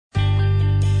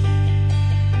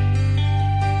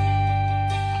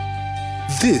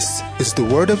This is the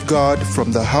Word of God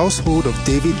from the Household of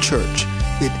David Church.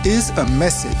 It is a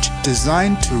message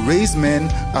designed to raise men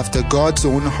after God's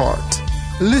own heart.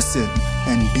 Listen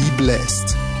and be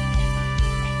blessed.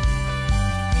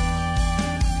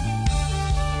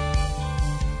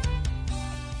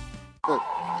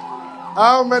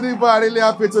 How many people are really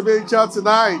happy to be in church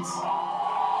tonight?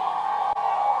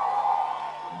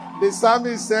 The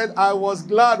psalmist said, I was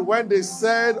glad when they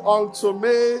said unto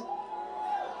me,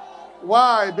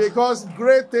 why? Because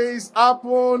great things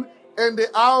happen in the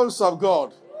house of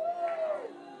God.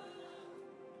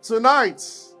 Tonight,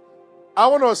 I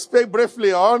want to speak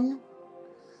briefly on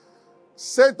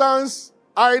Satan's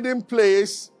hiding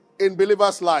place in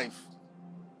believers' life.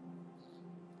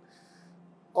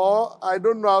 Or I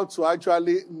don't know how to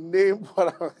actually name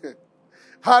what.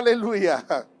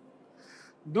 Hallelujah.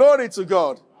 Glory to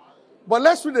God. But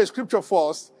let's read the scripture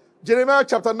first. Jeremiah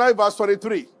chapter 9 verse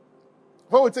 23.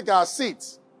 Before we take our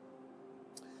seats.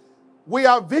 We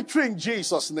have victory in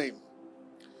Jesus' name.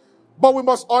 But we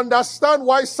must understand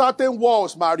why certain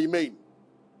walls might remain.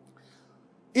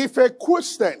 If a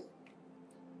Christian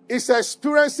is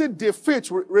experiencing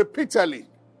defeat repeatedly,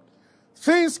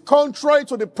 things contrary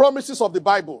to the promises of the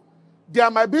Bible, there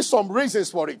might be some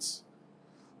reasons for it.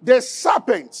 The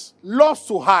serpent loves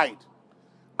to hide.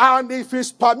 And if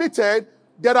it's permitted,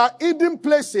 there are hidden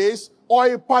places or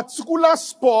a particular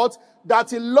spot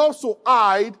that he loves to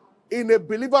hide in a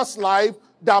believer's life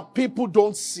that people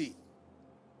don't see.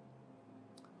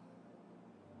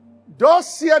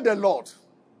 Thus saith the Lord,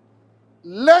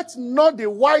 let not the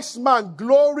wise man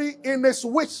glory in his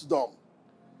wisdom.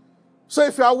 So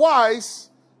if you are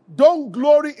wise, don't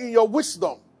glory in your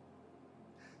wisdom.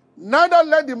 Neither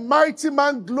let the mighty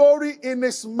man glory in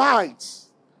his might.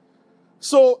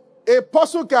 So a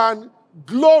person can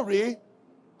glory,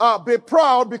 be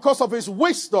proud because of his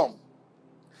wisdom.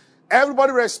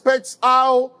 Everybody respects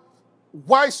how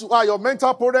wise you are. Your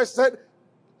mentor progress said,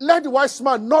 let the wise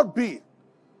man not be.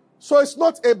 So it's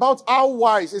not about how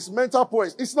wise is mental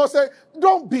progress. It's not saying,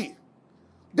 don't be.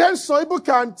 Then some people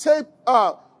can take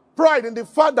pride in the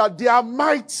fact that they are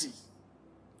mighty.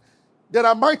 There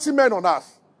are mighty men on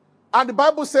earth. And the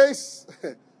Bible says,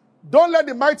 don't let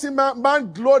the mighty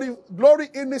man glory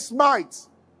in his might.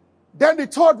 Then the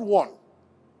third one,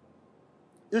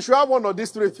 you should have one of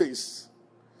these three things.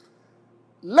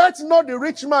 Let not the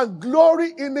rich man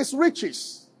glory in his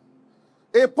riches.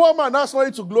 A poor man has no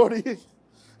need to glory.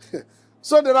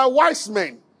 So there are wise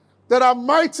men, there are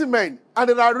mighty men, and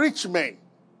there are rich men.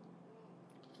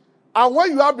 And when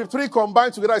you have the three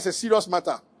combined together, it's a serious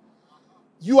matter.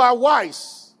 You are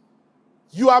wise,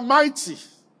 you are mighty,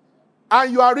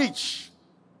 and you are rich.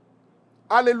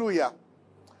 Hallelujah.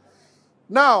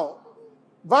 Now,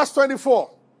 verse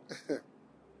 24.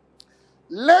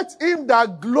 Let him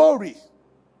that glory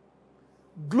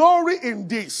in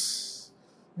this.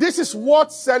 This is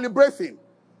worth celebrating.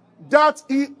 That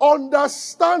he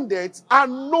understandeth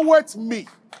and knoweth me.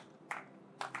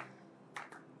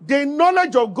 The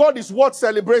knowledge of God is worth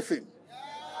celebrating.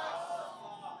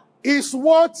 It's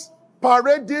worth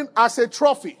parading as a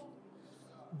trophy.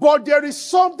 But there is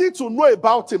something to know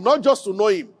about him, not just to know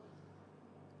him.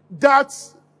 That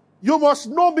you must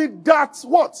know me that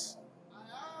what?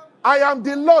 I am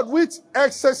the Lord which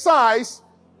exercise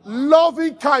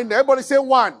loving kindness. Everybody say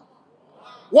one.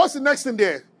 What's the next thing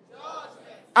there?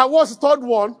 And what's the third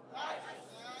one?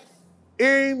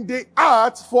 In the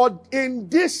art, for in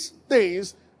these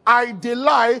things I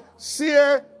delight,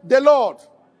 saith the Lord.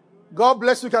 God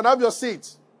bless you. You can have your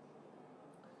seat.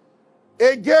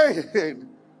 Again,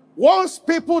 once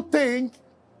people think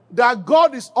that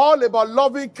God is all about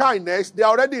loving kindness, they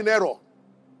are already in error.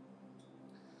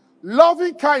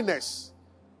 Loving kindness,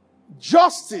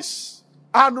 justice,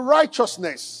 and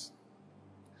righteousness.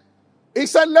 He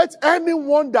said, let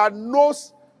anyone that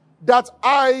knows that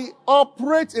I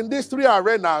operate in these three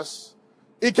arenas,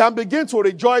 he can begin to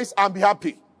rejoice and be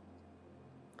happy.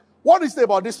 What is it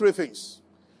about these three things?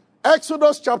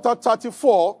 Exodus chapter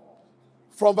 34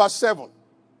 from verse 7.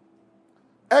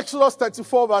 Exodus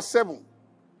 34 verse 7.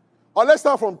 Or let's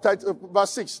start from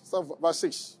verse 6. Verse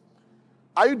 6.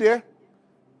 Are you there?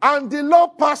 And the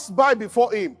Lord passed by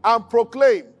before him and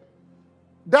proclaimed.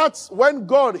 That's when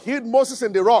God hid Moses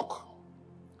in the rock.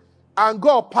 And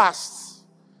God passed.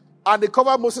 And they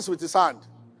covered Moses with his hand.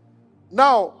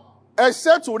 Now,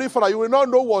 except to read further, you will not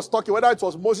know who was talking, whether it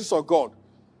was Moses or God.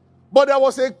 But there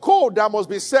was a code that must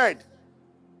be said.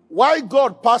 Why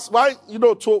God passed by,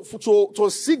 to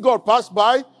see God pass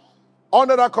by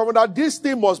under that covenant, this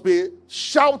thing must be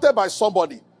shouted by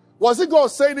somebody. Was it God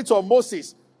saying it to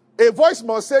Moses? A voice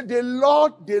must say, the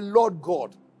Lord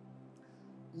God.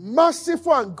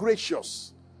 merciful and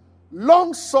gracious,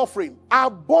 long-suffering,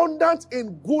 abundant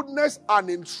in goodness and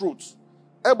in truth.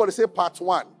 Everybody say part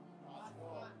 1.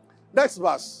 Next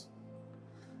verse.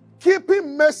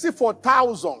 Keeping mercy for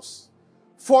thousands,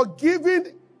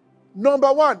 forgiving,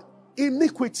 number 1,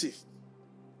 iniquity.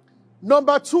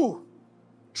 Number 2,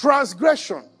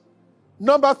 transgression.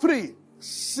 Number 3,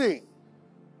 sin.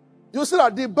 You see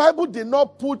that the Bible did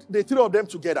not put the 3 of them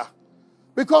together.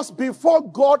 Because before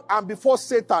God and before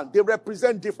Satan, they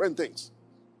represent different things.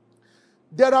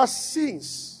 There are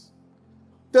sins,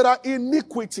 there are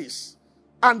iniquities,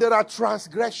 and there are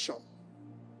transgression.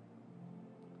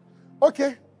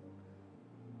 Okay.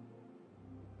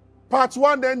 Part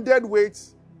 1 ended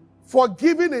with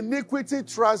forgiving iniquity,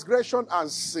 transgression, and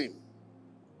sin.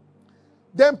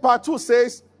 Then part 2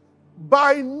 says,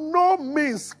 by no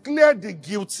means clear the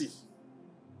guilty,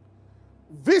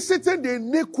 visiting the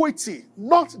iniquity,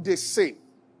 not the sin.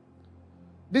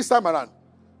 This time around,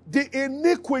 the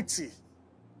iniquity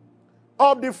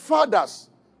of the fathers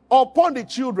upon the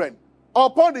children,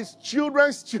 upon his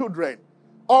children's children,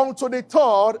 unto the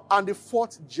 3rd and the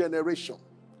 4th generation.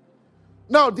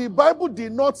 Now, the Bible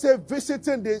did not say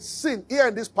visiting the sin here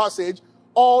in this passage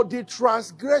or the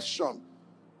transgression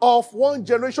of one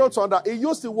generation to another. It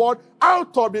used the word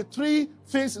out of the 3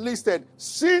 things listed,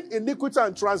 sin, iniquity,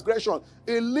 and transgression.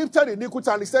 It lifted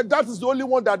iniquity and he said that is the only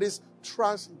one that is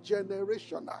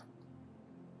transgenerational.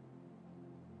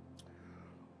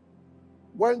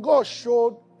 When God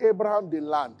showed Abraham the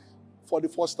land for the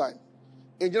first time,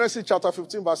 in Genesis chapter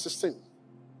 15 verse 16,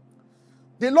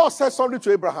 the Lord said something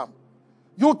to Abraham.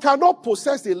 You cannot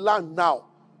possess the land now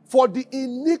for the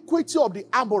iniquity of the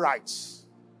Amorites.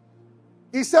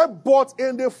 He said, but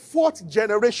in the 4th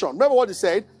generation, remember what he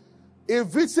said? He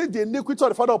visited the iniquity of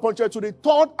the father upon children to the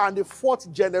 3rd and the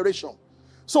 4th generation.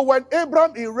 So when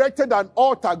Abraham erected an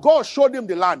altar, God showed him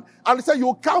the land. And he said,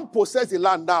 you can't possess the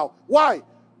land now. Why?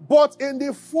 But in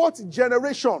the 4th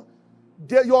generation,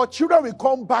 your children will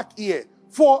come back here.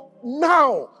 For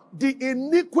now, the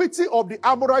iniquity of the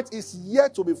Amorites is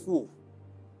yet to be full.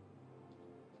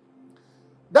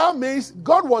 That means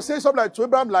God was saying something like to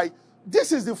Abraham, like,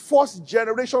 this is the 1st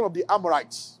generation of the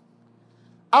Amorites.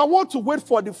 I want to wait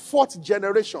for the 4th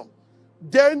generation.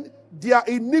 Then their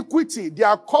iniquity,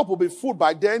 their cup will be full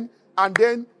by then, and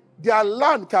then their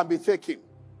land can be taken.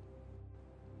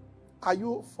 Are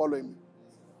you following me?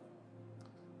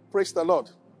 Praise the Lord.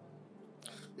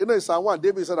 You know, in Psalm 1,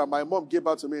 David said that my mom gave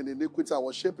birth to me in iniquity I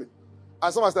was shaping.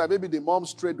 And someone said maybe the mom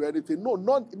strayed or anything. No,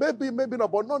 maybe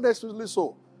not, but not necessarily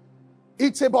so.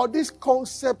 It's about this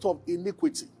concept of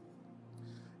iniquity.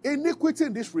 Iniquity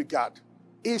in this regard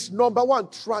is, number 1,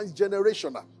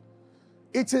 transgenerational.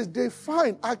 It is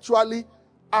defined actually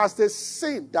as the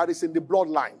sin that is in the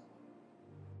bloodline.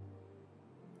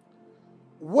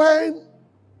 When,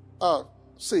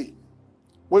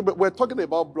 we're talking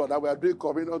about blood, and we are doing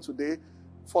communion today.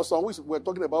 For some weeks, we're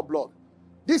talking about blood.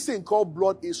 This thing called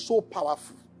blood is so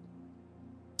powerful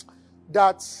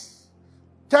that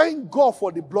thank God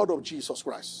for the blood of Jesus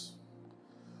Christ.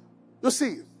 You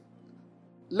see,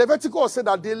 Leviticus said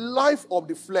that the life of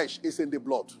the flesh is in the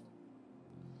blood.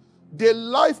 The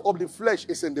life of the flesh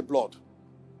is in the blood.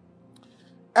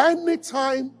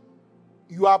 Anytime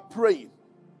you are praying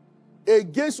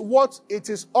against what it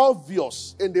is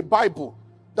obvious in the Bible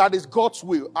that is God's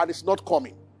will and it's not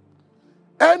coming.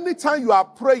 Anytime you are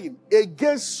praying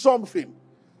against something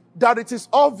that it is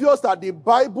obvious that the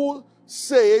Bible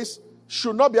says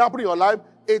should not be happening in your life,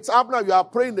 it's happening. You are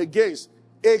praying against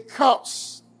a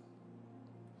curse,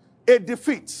 a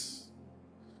defeat,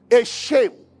 a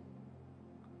shame,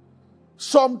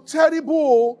 some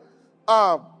terrible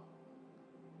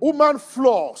human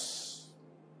flaws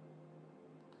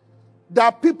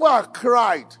that people have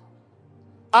cried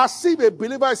as if a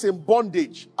believer is in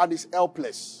bondage and is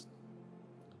helpless.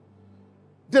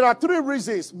 There are 3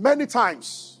 reasons, many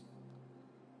times,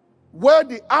 where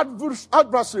the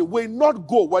adversary will not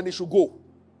go when he should go.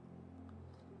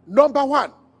 Number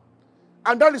 1,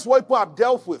 and that is what people have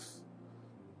dealt with,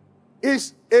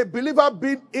 is a believer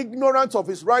being ignorant of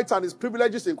his rights and his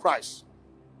privileges in Christ.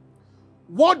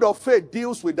 Word of faith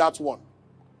deals with that one.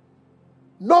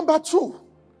 Number 2,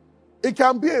 it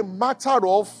can be a matter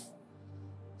of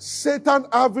Satan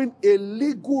having a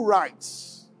legal right.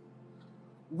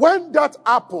 When that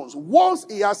happens, once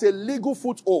he has a legal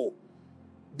foothold,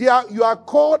 you are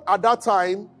called at that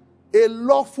time a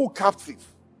lawful captive.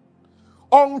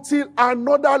 Until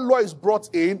another law is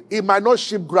brought in, it might not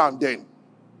shift ground then.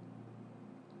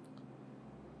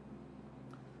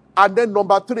 And then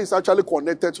number 3 is actually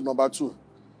connected to number 2.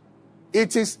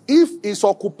 It is if he's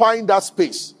occupying that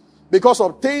space, Because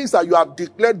of things that you have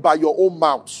declared by your own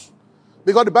mouth.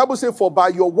 Because the Bible says, for by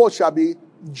your word shall be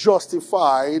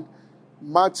justified.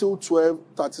 Matthew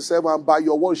 12:37, and by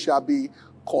your word shall be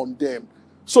condemned.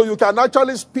 So you can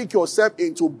actually speak yourself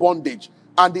into bondage.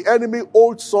 And the enemy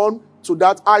holds on to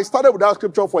that. I started with that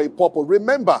scripture for a purpose.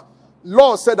 Remember,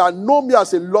 Lord said, that know me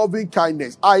as a loving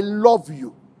kindness. I love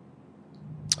you.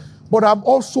 But I'm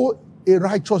also a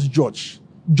righteous judge.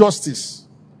 Justice.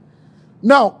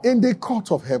 Now, in the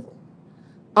court of heaven,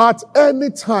 at any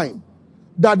time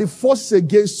that the forces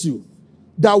against you,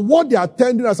 that what they are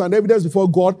tending as an evidence before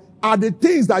God are the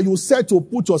things that you said to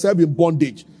put yourself in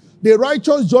bondage. The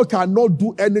righteous judge cannot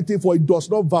do anything, for it does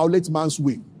not violate man's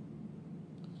will.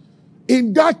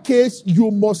 In that case,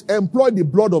 you must employ the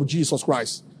blood of Jesus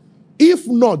Christ. If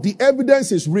not, the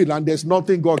evidence is real and there's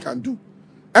nothing God can do.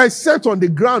 Except on the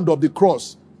ground of the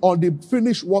cross, on the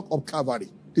finished work of Calvary.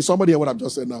 Did somebody hear what I've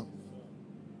just said now?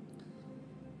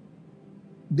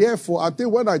 Therefore, I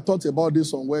think when I thought about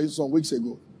this some weeks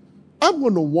ago, I'm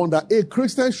going to wonder, a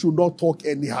Christian should not talk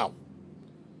anyhow.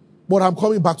 But I'm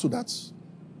coming back to that.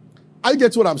 I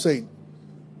get what I'm saying.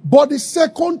 But the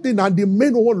second thing, and the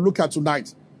main one I want to look at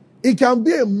tonight, it can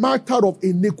be a matter of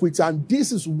iniquity. And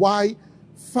this is why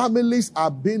families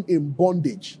are being in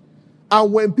bondage.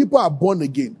 And when people are born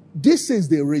again, this is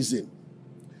the reason.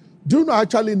 Do you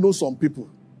actually know some people?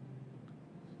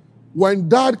 When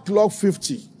dad clocked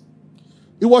 50,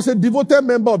 he was a devoted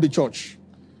member of the church.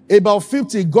 About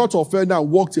 50, he got offended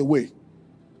and walked away.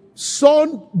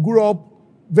 Son grew up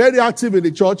very active in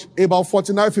the church. About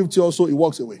 49, 50 or so, he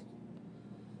walks away.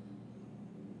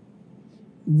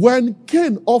 When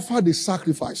Cain offered the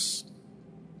sacrifice,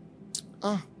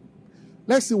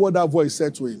 let's see what that voice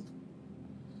said to him.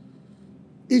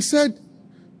 He said,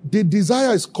 the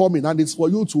desire is coming and it's for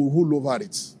you to rule over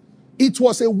it. It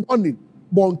was a warning,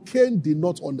 but Cain did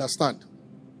not understand.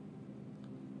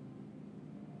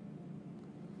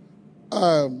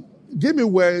 Give me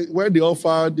where they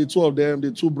offered, the two of them,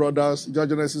 the two brothers,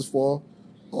 Genesis 4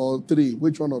 or 3.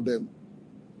 Which one of them?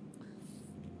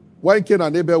 When Cain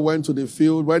and Abel went to the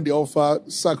field, when they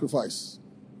offered sacrifice.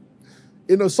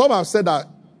 You know, some have said that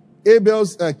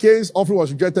Cain's offering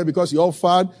was rejected because he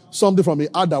offered something from a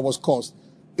heart that was cursed.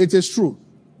 It is true.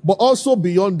 But also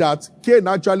beyond that, Cain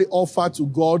actually offered to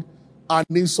God an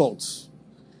insult.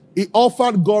 He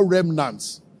offered God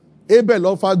remnants. Abel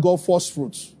offered God first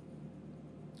fruits.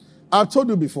 I've told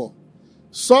you before,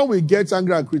 some will get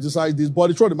angry and criticize this, but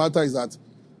the truth of the matter is that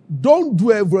don't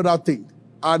do every other thing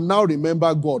and now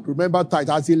remember God. Remember tithe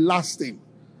as the last thing.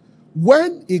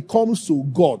 When it comes to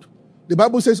God, the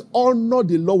Bible says, honor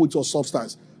the Lord with your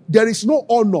substance. There is no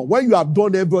honor when you have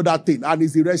done every other thing and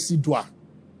it's the residual.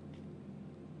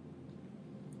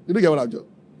 You don't get what I'm doing?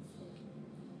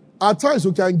 At times,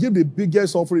 you can give the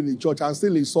biggest offering in the church and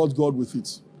still insult God with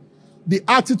it. The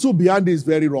attitude behind it is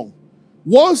very wrong.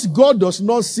 Once God does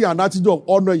not see an attitude of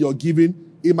honor you're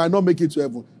giving, He might not make it to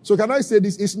heaven. So can I say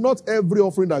this? It's not every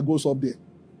offering that goes up there.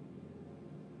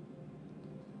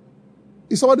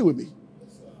 Is somebody with me?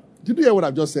 Did you hear what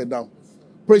I've just said now?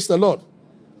 Praise the Lord.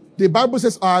 The Bible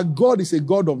says our God is a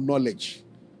God of knowledge.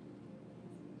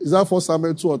 Is that 1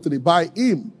 Samuel 2 or 3? By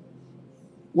Him,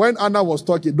 when Anna was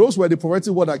talking, those were the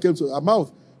prophetic word that came to her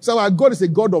mouth. So our God is a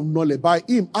God of knowledge. By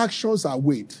Him, actions are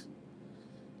weighed.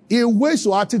 He weighs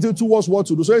your attitude towards what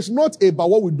to do. So it's not about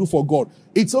what we do for God.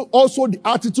 It's also the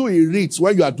attitude He reads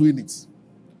when you are doing it.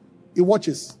 He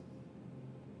watches.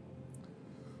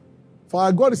 For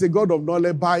our God is a God of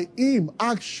knowledge. By Him,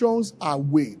 actions are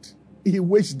weighed. He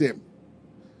weighs them.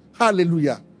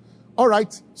 Hallelujah. All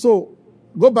right. So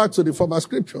go back to the former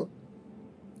scripture.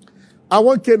 I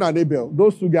want Cain and Abel,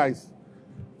 those two guys.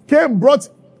 Cain brought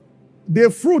the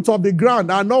fruit of the ground,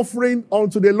 an offering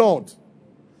unto the Lord.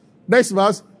 Next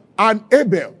verse. And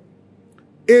Abel,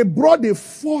 he brought the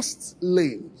first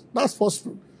lamb, that's first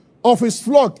fruit, of his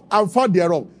flock and fat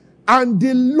thereof. And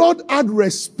the Lord had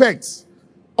respect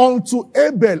unto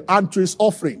Abel and to his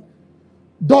offering.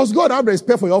 Does God have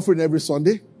respect for your offering every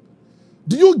Sunday?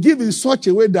 Do you give in such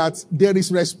a way that there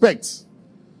is respect?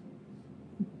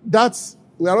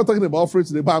 We are not talking about offering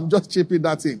today, but I'm just chipping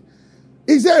that in.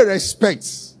 Is there a respect?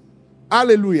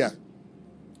 Hallelujah.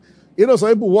 You know, some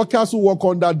people, workers who work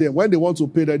under them, when they want to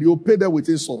pay them, you pay them with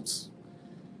insults.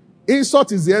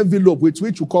 Insult is the envelope with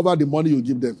which you cover the money you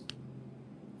give them.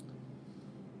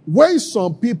 When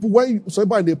some people are in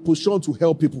a position to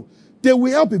help people, they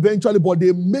will help eventually, but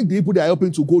they make the people they are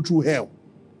helping to go through hell.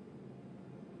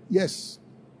 Yes.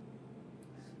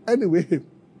 Anyway,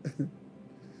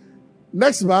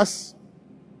 next verse.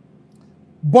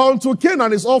 But unto Cain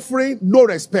and his offering, no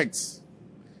respect.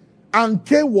 And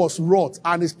Cain was wroth,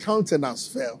 and his countenance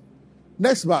fell.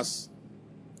 Next verse.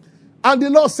 And the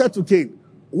Lord said to Cain,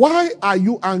 why are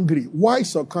you angry? Why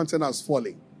is your countenance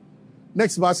falling?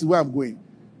 Next verse is where I'm going.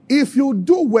 If you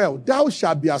do well, thou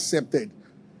shalt be accepted.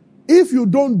 If you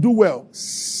don't do well,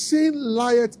 sin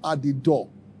lieth at the door.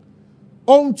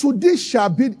 Unto this shall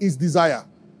be his desire.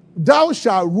 Thou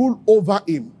shalt rule over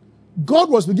him.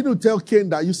 God was beginning to tell Cain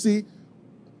that, you see,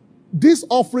 this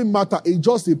offering matter is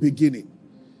just the beginning.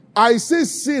 I say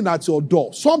sin at your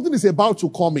door. Something is about to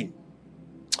come in.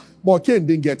 But Cain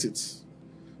didn't get it.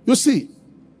 You see,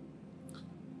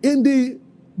 in the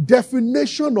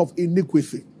definition of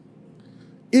iniquity,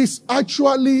 it's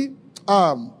actually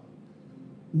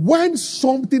when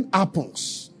something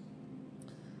happens,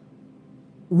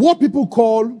 what people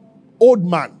call old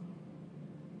man,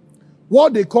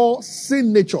 what they call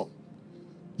sin nature,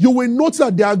 you will notice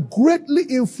that they are greatly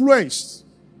influenced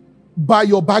by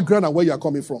your background and where you are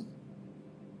coming from.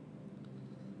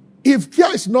 If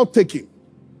care is not taken,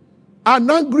 an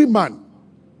angry man,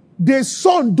 the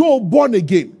son though born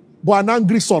again, but an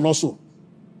angry son also.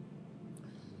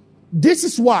 This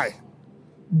is why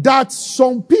that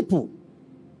some people,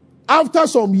 after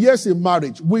some years in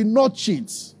marriage, will not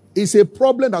cheat. It's a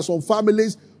problem that some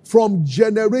families from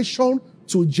generation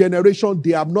to generation,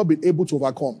 they have not been able to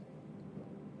overcome.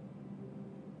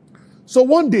 So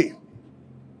one day,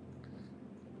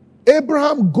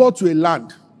 Abraham got to a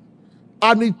land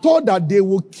and he thought that they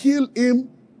would kill him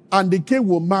and the king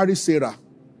will marry Sarah.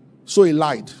 So he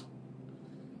lied.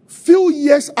 Few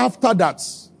years after that,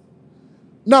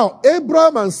 now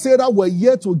Abraham and Sarah were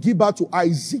yet to give birth to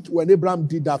Isaac when Abraham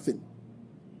did that thing.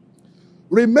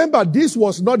 Remember, this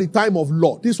was not the time of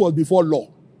law. This was before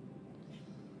law.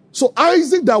 So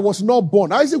Isaac that was not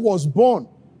born, Isaac was born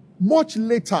much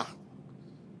later.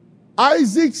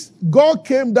 God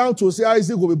came down to say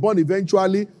Isaac will be born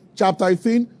eventually, chapter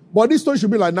 18. But this story should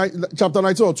be like chapter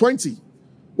 19 or 20.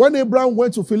 When Abraham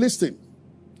went to Philistine,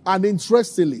 and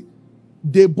interestingly,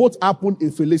 they both happened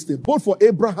in Philistine, both for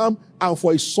Abraham and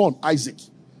for his son Isaac.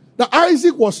 Now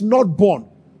Isaac was not born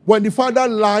when the father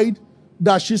lied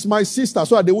that she's my sister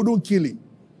so that they wouldn't kill him.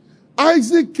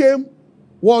 Isaac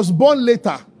was born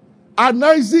later, and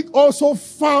Isaac also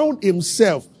found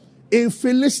himself in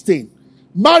Philistine,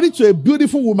 married to a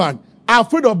beautiful woman,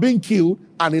 afraid of being killed,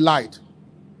 and he lied.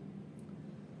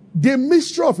 The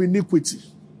mystery of iniquity,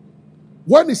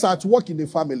 when it's at work in a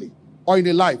family or in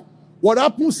a life, what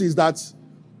happens is that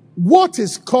what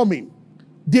is coming,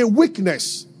 the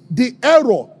weakness, the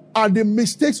error, and the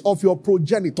mistakes of your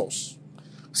progenitors,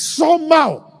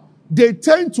 somehow they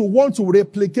tend to want to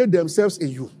replicate themselves in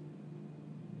you.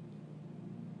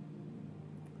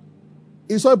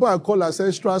 It's what I call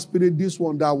ancestral spirit, this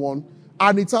one, that one,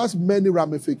 and it has many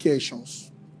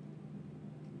ramifications.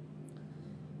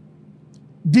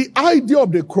 The idea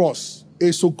of the cross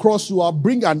is to cross you or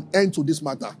bring an end to this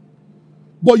matter.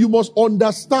 But you must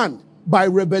understand by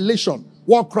revelation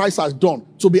what Christ has done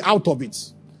to be out of it.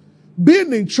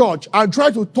 Being in church and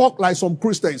try to talk like some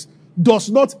Christians does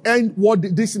not end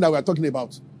this thing that we are talking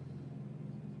about.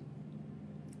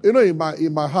 You know,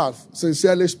 in my heart,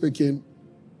 sincerely speaking,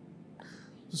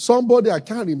 somebody I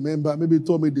can't remember maybe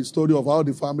told me the story of how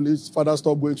the family's father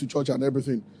stopped going to church and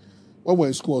everything when we were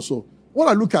in school. So when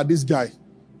I look at this guy,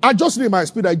 I just know in my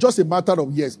spirit that it's just a matter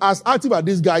of years. As active as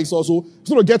this guy is also, he's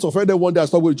going to get offended one day and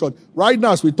stop going to church. Right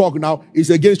now, as we talk now,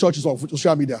 he's against churches on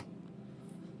social media.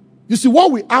 You see,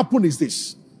 what will happen is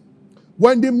this.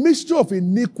 When the mystery of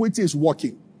iniquity is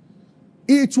working,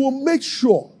 it will make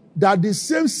sure that the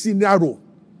same scenario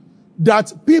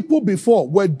that people before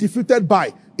were defeated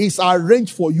by is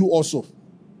arranged for you also.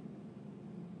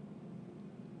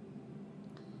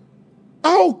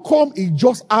 How come it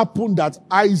just happened that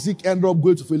Isaac ended up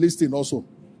going to Philistine also?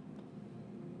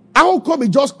 How come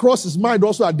it just crossed his mind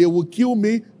also that they will kill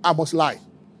me, I must lie?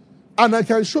 And I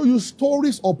can show you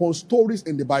stories upon stories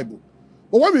in the Bible.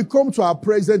 But when we come to our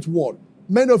present world,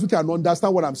 many of you can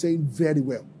understand what I'm saying very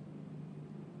well.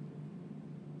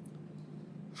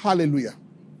 Hallelujah.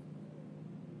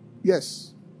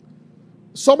 Yes.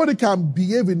 Somebody can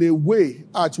behave in a way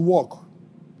at work,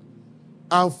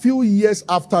 and a few years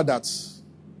after that,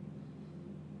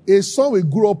 a son will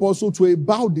grow up also to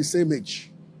about the same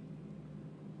age,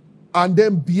 and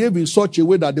then behave in such a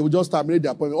way that they will just terminate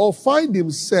their appointment, or find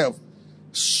himself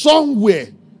somewhere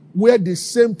where the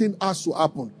same thing has to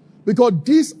happen. Because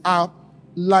these are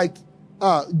like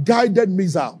guided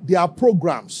missiles. They are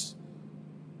programs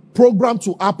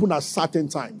to happen at certain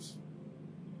times.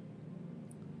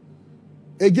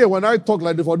 Again, when I talk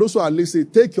like this, for those who are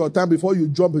listening, take your time before you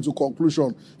jump into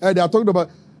conclusion. And they are talking about,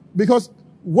 because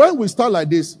when we start like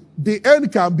this, the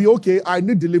end can be, okay, I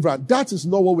need deliverance. That is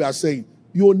not what we are saying.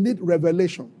 You need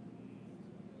revelation.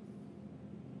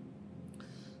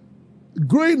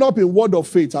 Growing up in word of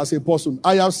faith as a person,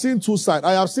 I have seen two sides.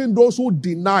 I have seen those who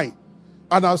deny,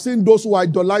 and I've seen those who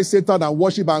idolize Satan and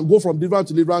worship and go from deliverance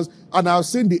to deliverance, and I've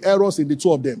seen the errors in the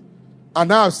two of them.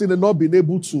 And I have seen them not being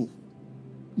able to.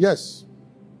 Yes.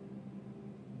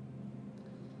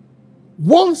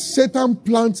 Once Satan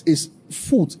plants his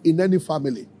foot in any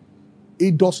family,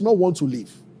 he does not want to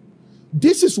leave.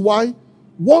 This is why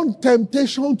one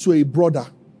temptation to a brother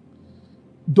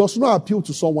does not appeal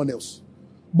to someone else.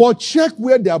 But check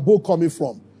where they are both coming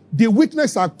from. The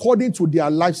weakness according to their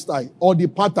lifestyle or the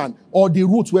pattern or the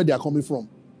root where they are coming from.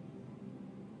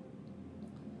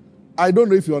 I don't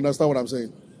know if you understand what I'm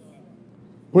saying.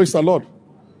 Praise the Lord.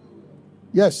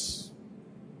 Yes.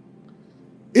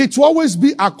 It will always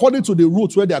be according to the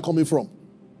root where they are coming from.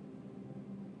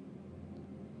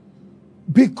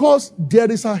 Because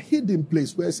there is a hidden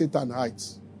place where Satan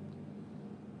hides.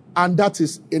 And that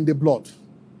is in the blood.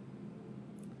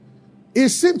 He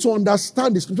seemed to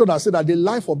understand the scripture that said that the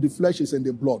life of the flesh is in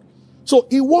the blood. So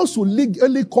he wants to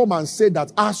legally come and say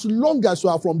that as long as you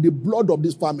are from the blood of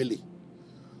this family,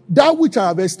 that which I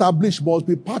have established must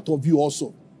be part of you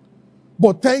also.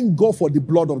 But thank God for the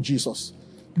blood of Jesus.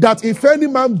 That if any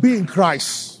man be in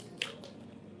Christ,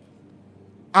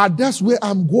 and that's where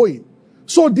I'm going.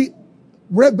 So the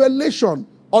revelation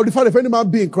of the fact that if any man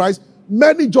be in Christ,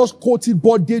 many just quote it,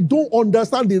 but they don't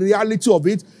understand the reality of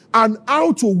it and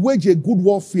how to wage a good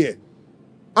warfare.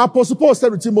 Apostle Paul said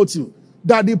to Timothy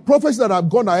that the prophets that have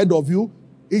gone ahead of you,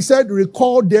 he said,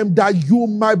 recall them that you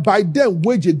might by them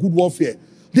wage a good warfare.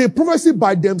 The prophecy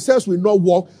by themselves will not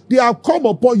work. They have come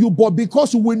upon you, but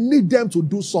because we need them to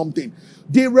do something.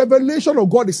 The revelation of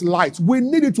God is light. We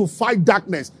need it to fight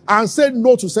darkness and say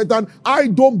no to Satan. I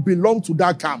don't belong to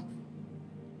that camp.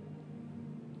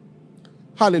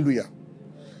 Hallelujah.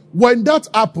 When that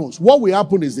happens, what will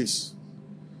happen is this.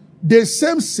 The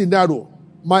same scenario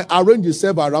might arrange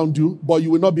itself around you, but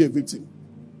you will not be a victim.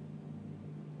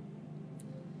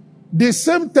 The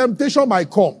same temptation might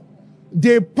come.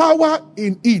 The power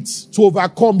in it to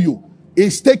overcome you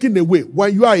is taken away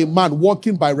when you are a man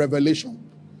walking by revelation.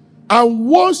 And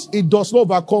once it does not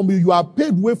overcome you, you are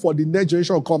paid way for the next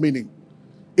generation coming in.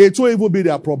 It will even be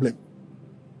their problem.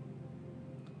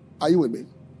 Are you with me?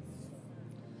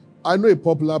 I know a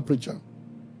popular preacher.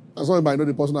 As long as I know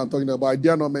the person I'm talking about, I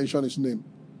dare not mention his name.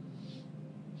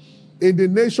 In the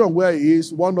nation where he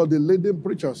is, one of the leading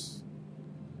preachers.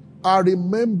 I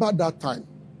remember that time.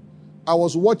 I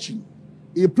was watching.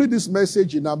 He preached this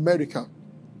message in America.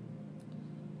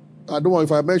 I don't know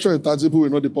if I mention it, that people will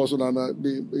know the person,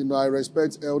 and I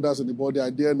respect elders in the body. I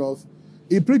dare not.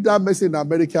 He preached that message in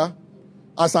America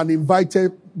as an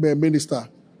invited minister.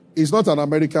 He's not an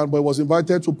American, but he was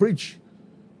invited to preach.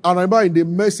 And I remember in the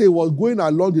message, he was going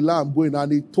along the line I'm going,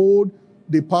 and he told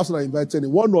the pastor that invited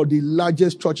him, one of the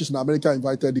largest churches in America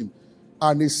invited him.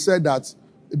 And he said that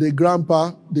the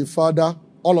grandpa, the father,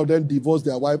 all of them divorced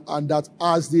their wife, and that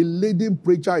as the leading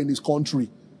preacher in his country,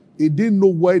 he didn't know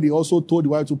where they also told the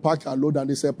wife to pack her load and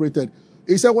they separated.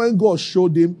 He said when God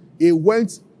showed him, he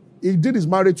did his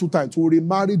marriage 2 times to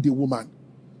remarry the woman.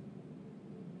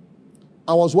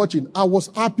 I was watching. I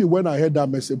was happy when I heard that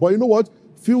message. But you know what?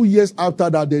 Few years after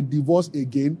that, they divorced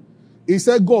again. He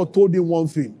said God told him one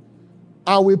thing.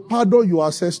 I will pardon your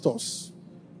ancestors.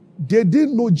 They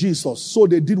didn't know Jesus, so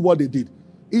they did what they did.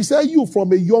 He said you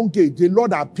from a young age, the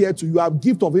Lord appeared to you, have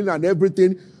gift of healing and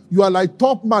everything. You are like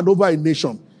top man over a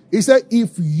nation. He said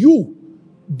if you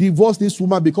divorce this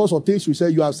woman because of things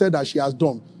you have said that she has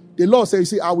done, the Lord said,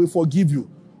 see, I will forgive you.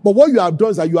 But what you have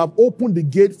done is that you have opened the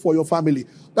gate for your family.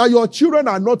 That your children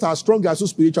are not as strong as you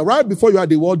spiritual. Right before you had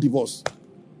the word divorce.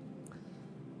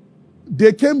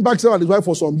 They came back to his wife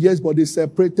for some years, but they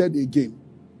separated again.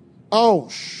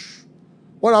 Ouch.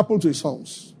 What happened to his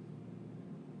sons?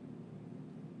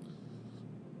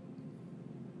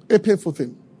 A painful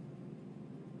thing.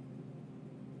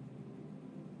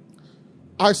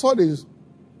 I saw this.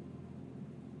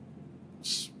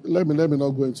 Let me not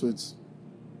go into it.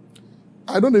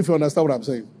 I don't know if you understand what I'm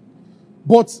saying.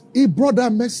 But he brought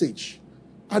that message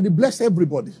and he blessed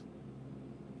everybody.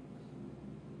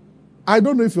 I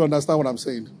don't know if you understand what I'm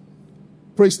saying.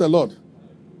 Praise the Lord.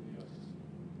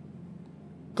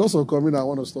 Because of coming, I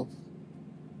want to stop.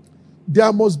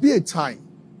 There must be a time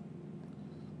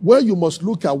where you must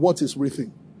look at what is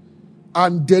written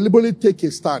and deliberately take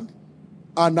a stand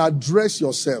and address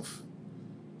yourself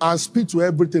and speak to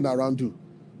everything around you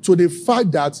to the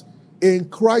fact that in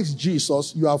Christ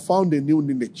Jesus you have found a new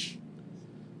lineage,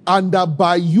 and that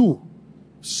by you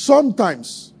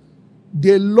sometimes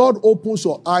the Lord opens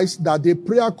your eyes that the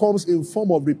prayer comes in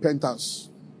form of repentance.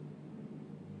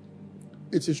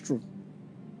 It is true.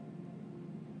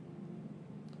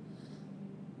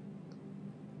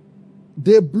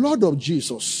 The blood of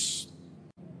Jesus.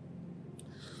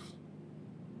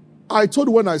 I told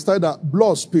you when I started that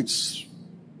blood speaks.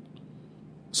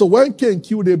 So when Cain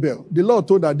killed Abel, the Lord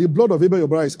told that the blood of Abel, your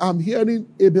brother, I'm hearing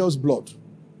Abel's blood.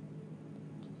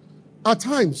 At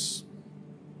times,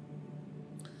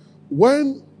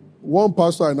 when one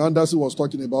pastor in Anderson was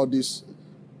talking about this,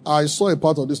 I saw a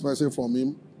part of this message from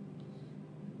him.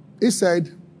 He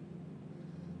said,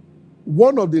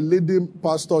 one of the leading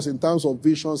pastors in terms of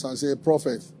visions and say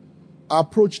prophet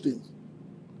approached him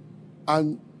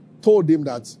and told him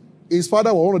that his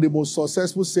father was one of the most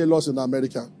successful sailors in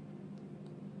America.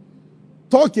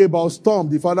 Talk about storm,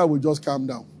 the father will just calm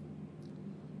down.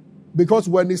 Because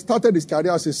when he started his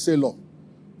career as a sailor,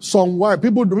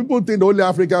 people think only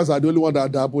Africans are the only one that are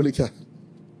diabolical.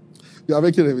 You are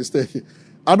making a mistake.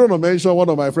 I don't know, mention one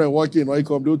of my friends working in oil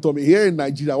company who told me, here in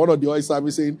Nigeria, one of the oil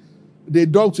service saying, they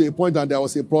dug to a point and there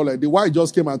was a problem. The wife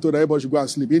just came and told everybody should go and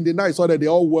sleep. In the night, saw that they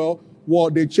all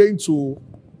wore, they changed to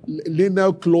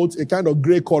linen clothes, a kind of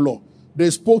gray color. They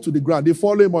spoke to the ground. The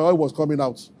following morning, oil was coming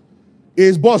out.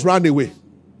 His boss ran away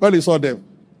when he saw them.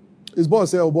 His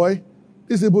boss said, oh boy,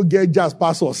 these people get just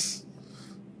past us.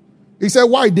 He said,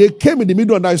 why? They came in the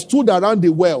middle and I stood around the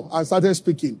well and started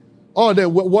speaking. All of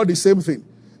them were the same thing.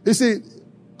 You see,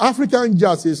 African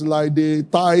jazz is like they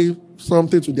tie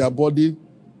something to their body,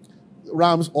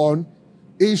 rams on.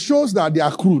 It shows that they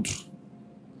are crude.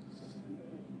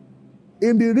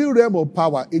 In the real realm of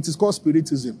power, it is called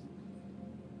spiritism.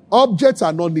 Objects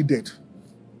are not needed.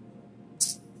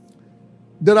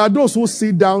 There are those who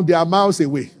sit down, they are miles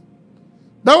away.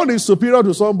 That one is superior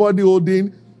to somebody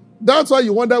holding. That's why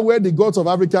you wonder where the gods of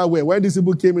Africa were, when these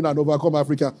people came in and overcome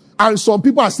Africa. And some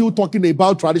people are still talking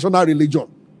about traditional religion.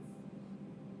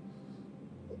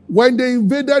 When they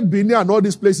invaded Benin and all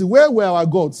these places, where were our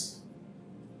gods?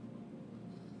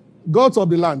 Gods of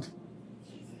the land.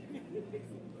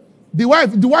 The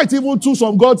white even took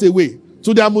some gods away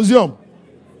to their museum.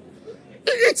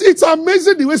 It's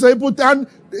amazing the way some people, and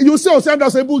you see some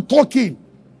people talking.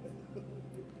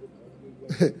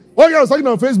 One guy was talking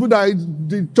on Facebook that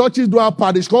the churches do have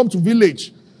parish come to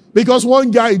village because one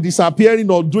guy is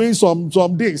disappearing or doing some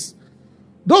things.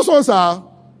 Those ones are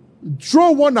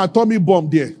throw one atomic bomb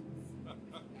there.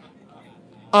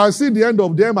 I'll see the end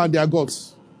of them and their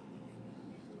gods.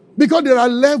 Because there are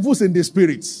levels in the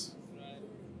spirits.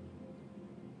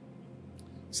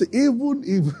 See, even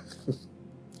if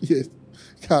yes,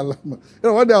 you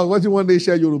know, one day I was watching one day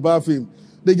share Yoruba film.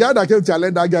 The guy that came to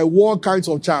challenge that guy wore all kinds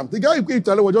of charms. The guy who came to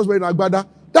challenge was just wearing agbada.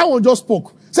 That one just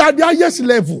spoke. So at the highest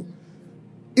level,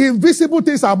 invisible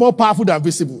things are more powerful than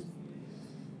visible.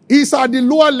 It's at the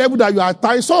lower level that you are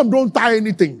tying. Some don't tie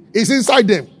anything. It's inside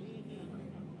them.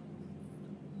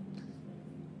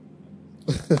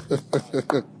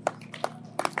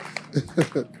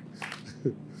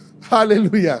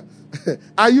 Hallelujah.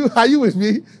 Are you with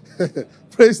me?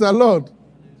 Praise the Lord.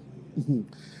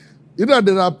 You know,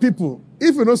 there are people,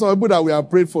 if you know some people that we have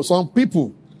prayed for, some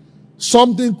people,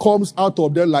 something comes out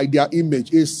of them like their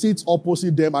image. It sits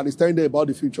opposite them and is telling them about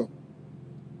the future.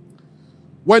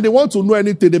 When they want to know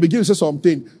anything, they begin to say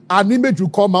something. An image will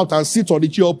come out and sit on the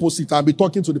chair opposite and be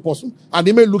talking to the person. And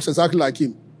the image looks exactly like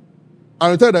him.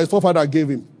 And I tell you that his forefather gave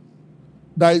him.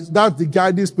 That's the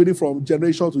guiding spirit from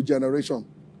generation to generation.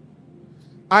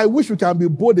 I wish we can be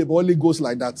bold about Holy Ghost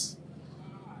like that.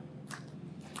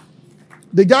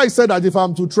 The guy said that if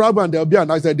I'm to travel and there'll be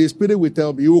an accident, the spirit will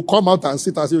tell me. He will come out and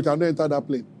sit and say, you cannot enter that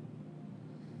plane.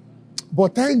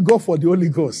 But thank God for the Holy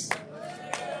Ghost.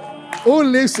 Who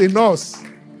lives in us.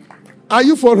 Are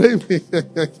you following me?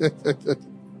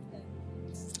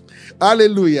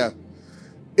 Hallelujah.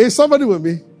 Is somebody with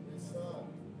me?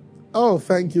 Oh,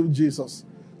 thank you, Jesus.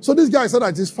 So this guy said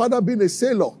that his father, being a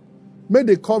sailor, made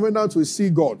a covenant with sea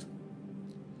God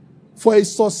for a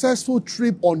successful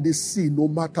trip on the sea, no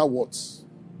matter what.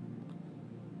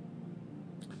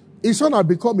 His son had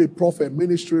become a prophet,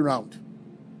 ministry round.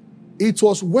 It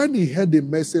was when he heard a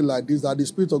message like this that the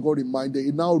Spirit of God reminded,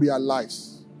 he now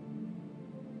realized.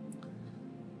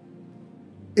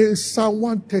 In Psalm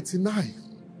 139,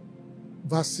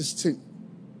 verse 16,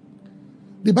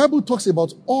 the Bible talks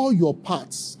about all your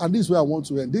parts, and this is where I want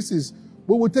to end.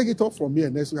 We will take it up from here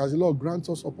next week as the Lord grants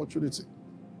us opportunity.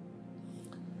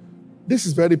 This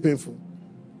is very painful.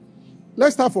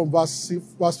 Let's start from verse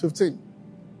 15.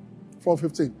 From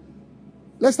 15.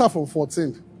 Let's start from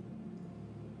 14.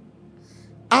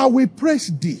 I will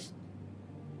praise thee.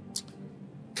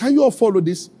 Can you all follow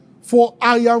this? For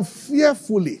I am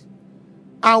fearfully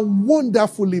and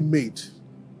wonderfully made.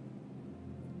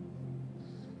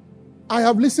 I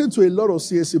have listened to a lot of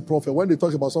CSC prophets when they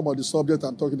talk about some of the subjects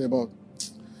I'm talking about.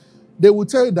 They will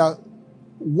tell you that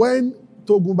when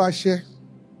Togumbashe,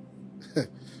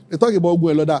 they talk about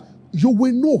Ogunloda, you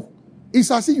will know. It's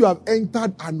as if you have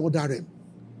entered another realm.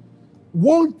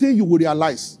 One thing you will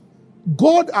realize,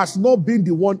 God has not been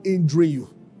the one injuring you.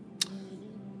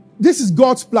 This is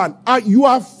God's plan. You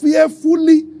are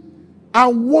fearfully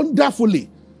and wonderfully.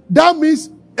 That means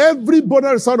everybody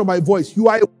at the sound of my voice, you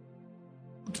are.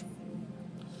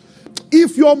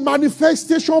 If your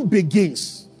manifestation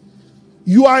begins,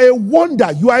 you are a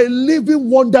wonder. You are a living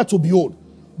wonder to behold.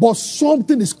 But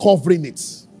something is covering it.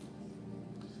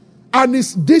 And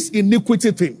it's this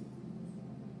iniquity thing.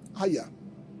 Higher.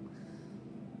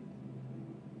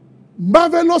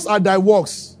 Marvelous are thy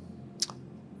works,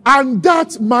 and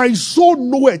that my soul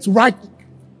knoweth right.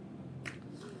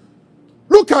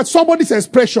 Look at somebody's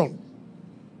expression.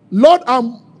 Lord,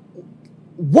 I'm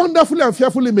wonderfully and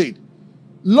fearfully made.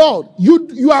 Lord,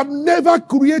 you have never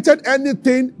created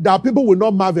anything that people will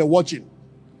not marvel watching.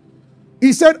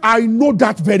 He said, I know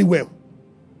that very well.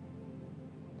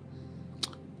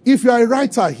 If you are a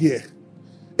writer here,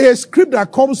 a script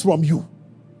that comes from you,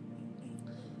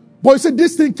 but you say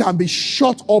this thing can be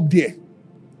shut up there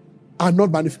and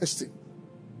not manifesting.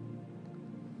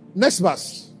 Next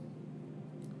verse.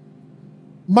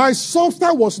 My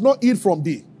substance was not hid from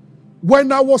thee.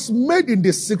 When I was made in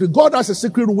the secret, God has a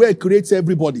secret room where He creates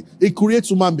everybody. He creates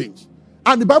human beings.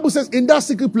 And the Bible says in that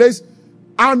secret place,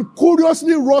 and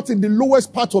curiously wrought in the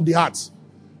lowest part of the heart.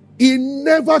 He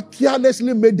never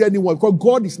carelessly made anyone, because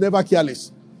God is never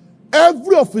careless.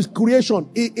 Every of His creation,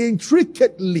 He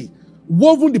intricately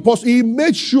woven the puzzle. He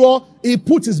made sure He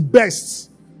put His best.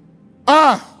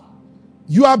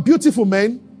 You are beautiful,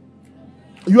 man.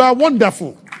 You are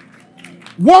wonderful.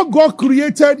 What God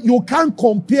created, you can't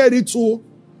compare it to.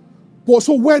 But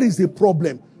so where is the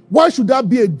problem? Why should that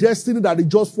be a destiny that is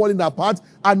just falling apart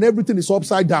and everything is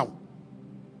upside down?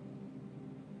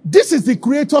 This is the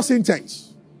Creator's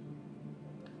intent.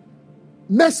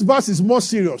 Next verse is more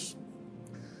serious.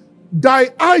 Thy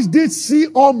eyes did see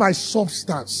all my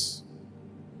substance,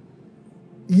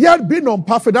 yet being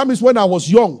unperfect. That means when I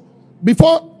was young,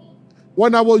 before,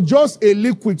 when I was just a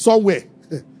liquid somewhere,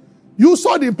 you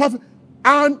saw the imperfect.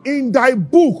 And in thy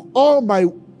book, all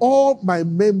my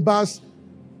members,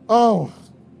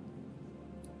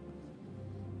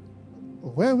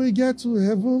 when we get to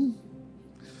heaven,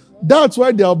 that's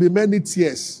why there will be many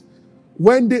tears.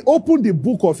 When they open the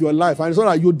book of your life, and it's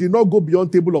not that you did not go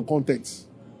beyond table of contents.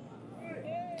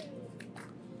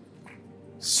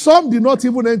 Some did not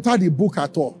even enter the book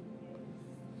at all.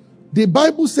 The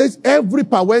Bible says every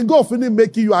part, when God finished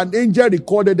making you, an angel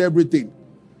recorded everything.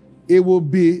 It will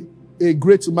be a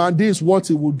great man. This is what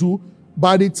he will do.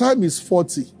 By the time he's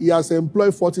 40, he has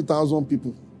employed 40,000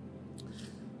 people.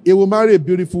 He will marry a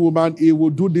beautiful woman. He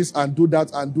will do this and do that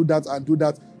and do that and do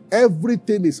that.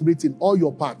 Everything is written, all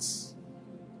your parts.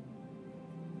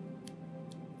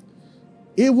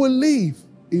 He will live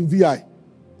in VI,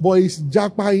 but he's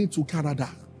jackpotting to Canada.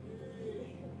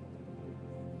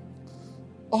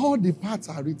 All the parts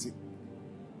are written.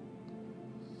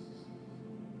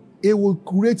 It will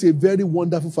create a very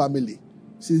wonderful family.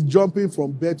 She's jumping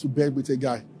from bed to bed with a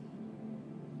guy.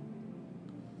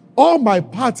 All my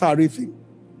parts are written.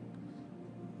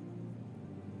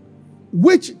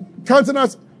 Which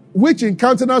in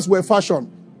countenance were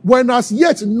fashioned, when as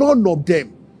yet none of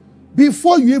them.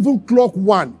 Before you even clock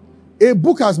one, a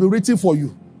book has been written for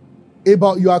you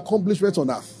about your accomplishments on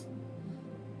earth.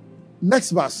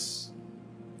 Next verse.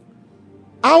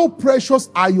 How precious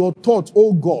are your thoughts,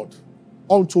 O God,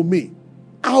 unto me?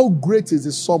 How great is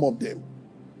the sum of them?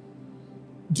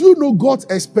 Do you know God's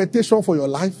expectation for your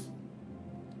life?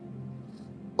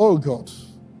 Oh God.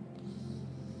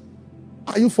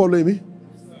 Are you following me?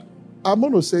 I'm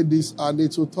going to say this and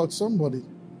it will touch somebody.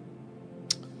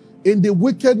 In the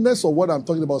wickedness of what I'm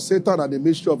talking about, Satan and the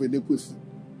mystery of iniquity,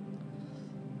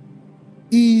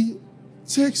 he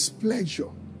takes pleasure.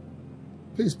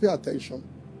 Please pay attention.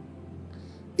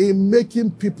 In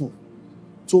making people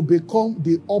to become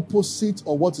the opposite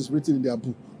of what is written in their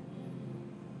book.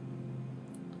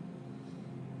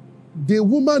 The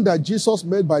woman that Jesus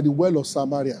met by the well of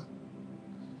Samaria,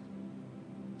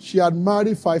 she had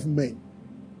married 5 men.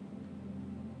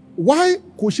 Why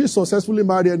could she successfully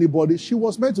marry anybody? She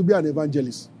was meant to be an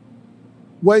evangelist.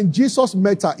 When Jesus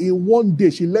met her, in one day,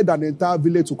 she led an entire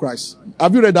village to Christ.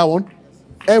 Have you read that one?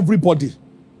 Everybody.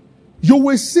 You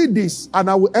will see this, and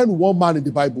I will end one man in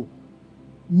the Bible.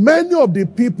 Many of the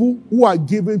people who are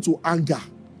given to anger,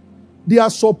 They are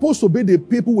supposed to be the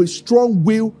people with strong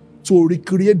will to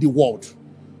recreate the world.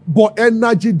 But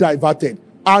energy diverted.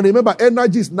 And remember,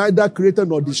 energy is neither created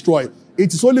nor destroyed.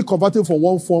 It is only converted from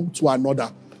one form to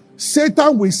another.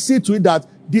 Satan will see to it that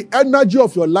the energy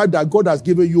of your life that God has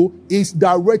given you is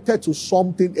directed to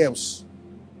something else.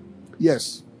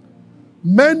 Yes.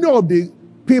 Many of the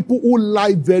people who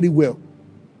lie very well,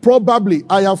 probably,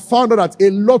 I have found out that a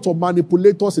lot of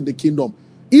manipulators in the kingdom,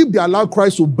 if they allow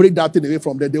Christ to break that thing away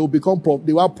from them, they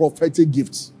will have prophetic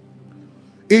gifts.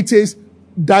 It is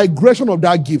digression of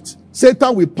that gift.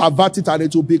 Satan will pervert it and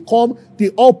it will become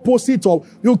the opposite of,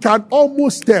 you can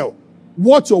almost tell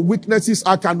what your weaknesses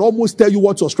are, can almost tell you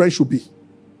what your strength should be.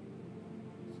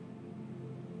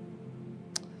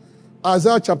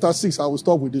 Isaiah chapter 6, I will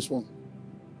stop with this one.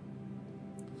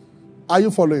 Are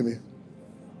you following me?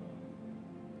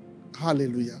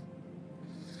 Hallelujah.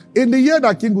 In the year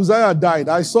that King Uzziah died,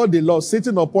 I saw the Lord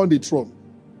sitting upon the throne.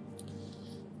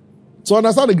 To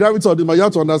understand the gravity of the matter, you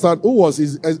have to understand who was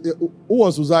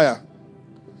Uzziah.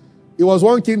 He was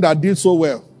one king that did so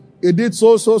well. He did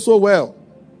so well.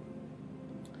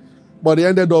 But he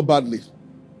ended up badly.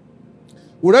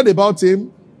 We read about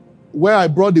him where I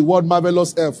brought the word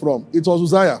marvelous help from. It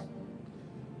was Uzziah.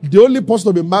 The only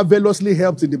person to be marvelously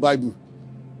helped in the Bible.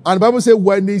 And the Bible says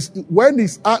when he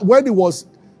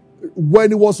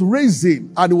was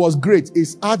raising and he was great,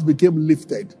 his heart became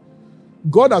lifted.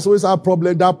 God has always had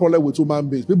that problem with human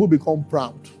beings. People become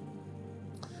proud.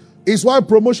 It's why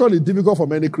promotion is difficult for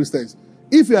many Christians.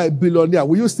 If you are a billionaire,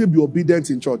 will you still be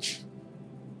obedient in church?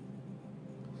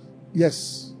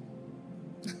 Yes.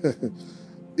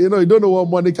 You don't know what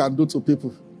money can do to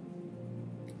people.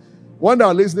 One day I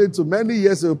was listening to many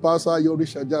years ago, Pastor Yori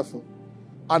Shajafu,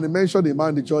 and he mentioned a man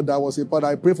in the church that was a part.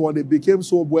 I prayed for when they became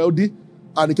so wealthy,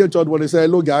 and he came to church when they said,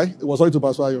 hello, guy. It was sorry to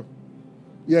Pastor Ayo.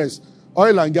 Yes.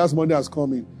 Oil and gas money has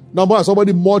come in. Number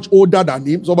somebody much older than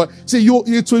him. See,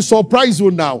 it will surprise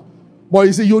you now. But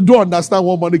you see, you don't understand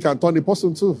what money can turn a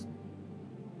person to.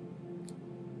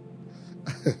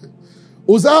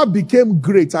 Uzziah became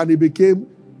great and he became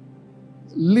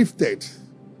lifted.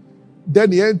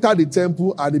 Then he entered the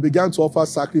temple and he began to offer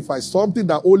sacrifice, something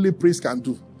that only priests can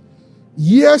do.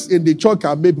 Years in the church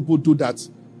can make people do that.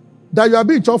 That you have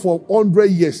been in church for 100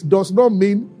 years does not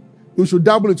mean you should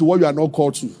dabble into what you are not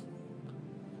called to.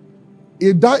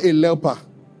 He died a leper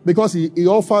because he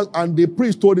offered, and the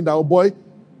priest told him that, oh boy,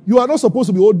 you are not supposed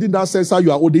to be holding that censer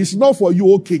you are holding. It's not for you,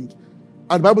 O king.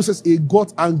 And the Bible says he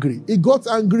got angry. He got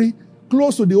angry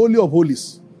close to the Holy of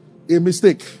Holies. A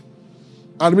mistake.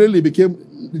 And really they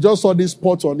just saw this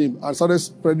spot on him and started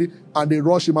spreading, and they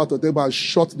rushed him out of the temple and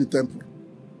shut the temple.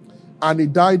 And he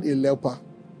died a leper.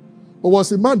 But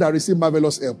was a man that received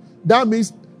marvelous help. That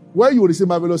means when you receive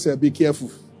marvelous help, be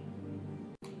careful.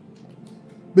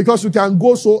 Because you can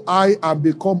go so high and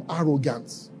become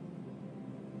arrogant.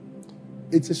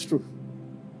 It is true.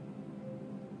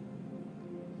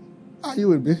 Are you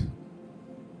with me?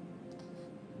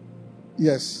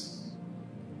 Yes.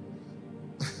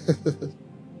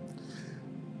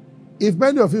 If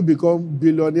many of you become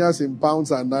billionaires in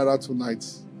pounds and naira tonight,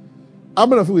 how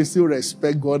many of you will still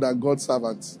respect God and God's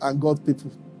servants and God's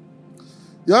people?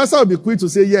 Your answer will be quick to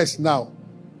say yes now.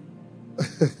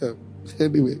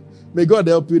 Anyway, may God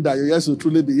help you that your yes will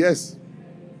truly be yes.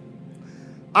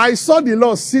 I saw the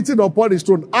Lord sitting upon his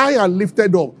throne, high and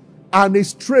lifted up, and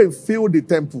his train filled the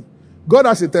temple. God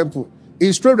has a temple.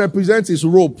 His train represents his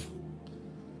robe.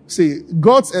 See,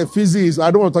 God's physique,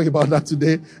 I don't want to talk about that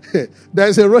today.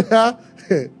 There's a royal,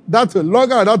 that's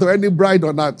longer than that of any bride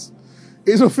on earth.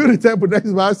 He will fill the temple.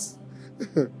 Next verse.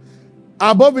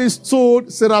 Above his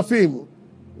stood seraphim.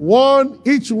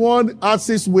 Each one had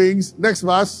 6 wings. Next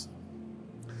verse.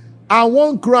 And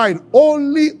one cried,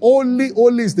 holy, holy,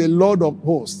 holy is the Lord of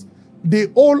hosts.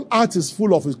 The whole earth is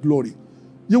full of his glory.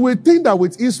 You will think that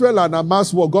with Israel and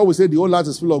Hamas war, God will say the whole earth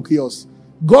is full of chaos.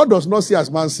 God does not see as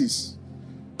man sees.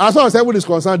 As far as heaven is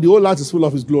concerned, the whole earth is full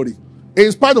of his glory.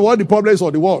 In spite of all the problems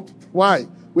of the world. Why?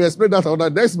 We explain that on the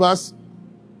next verse.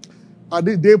 And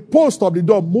the post of the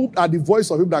door moved at the voice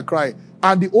of him that cried,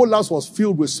 and the whole house was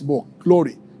filled with smoke.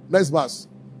 Glory. Next verse.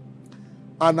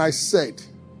 And I said,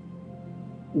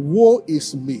 woe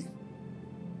is me.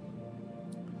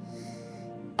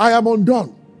 I am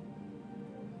undone.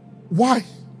 Why?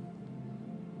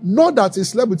 Not that he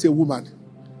slept with a woman.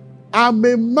 I'm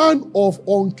a man of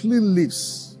unclean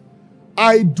lips.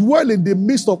 I dwell in the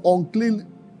midst of unclean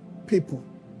people.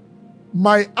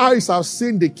 My eyes have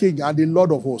seen the King and the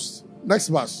Lord of hosts. Next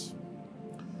verse.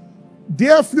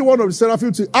 Therefore, one of the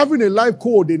seraphim, having a live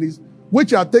cord in his,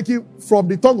 which are taken from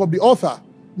the tongue of the author.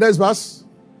 Next verse.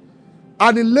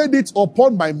 And he laid it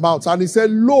upon my mouth, and he said,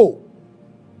 lo,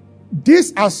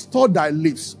 This has taught thy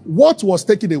lips. What was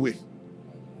taken away?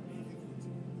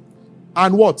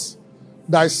 And what?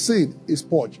 Thy sin is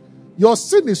purged. Your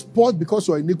sin is purged because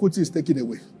your iniquity is taken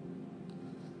away.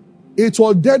 It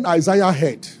was then Isaiah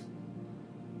heard.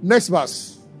 Next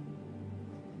verse.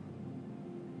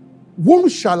 Whom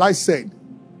shall I send?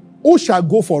 Who shall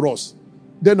go for us?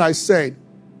 Then I said,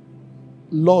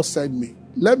 Lord, send me.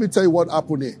 Let me tell you what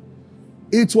happened here.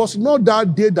 It was not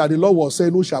that day that the Lord was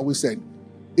saying, who shall we send?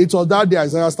 It was that day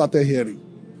Isaiah started hearing.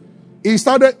 He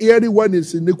started hearing when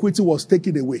his iniquity was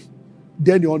taken away.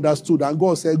 Then he understood, and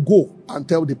God said, go and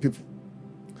tell the people.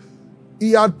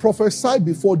 He had prophesied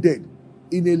before then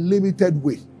in a limited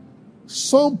way.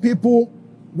 Some people,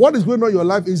 what is going on in your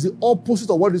life is the opposite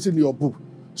of what is in your book.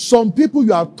 Some people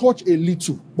you have touched a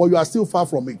little, but you are still far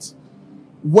from it.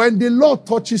 When the Lord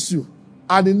touches you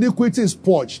and iniquity is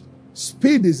purged,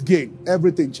 speed is gained,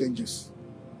 everything changes.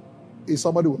 Is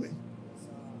somebody with me?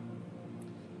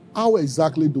 How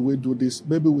exactly do we do this?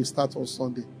 Maybe we start on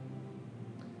Sunday.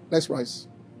 Let's rise.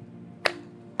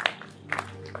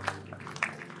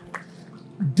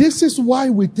 This is why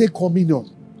we take communion.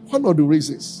 One of the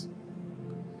reasons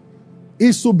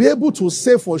is to be able to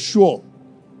say for sure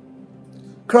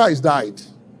Christ died.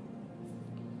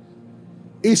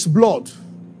 His blood.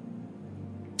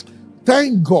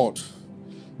 Thank God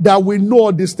that we know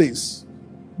all these things.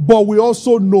 But we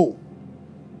also know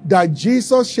that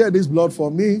Jesus shed his blood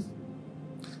for me.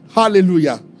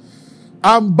 Hallelujah.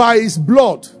 And by his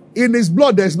blood, in his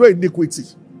blood there is no iniquity.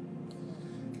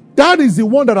 That is the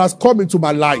one that has come into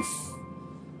my life.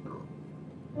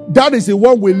 That is the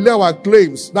one we lay our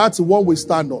claims. That's the one we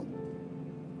stand on.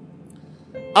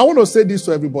 I want to say this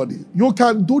to everybody. You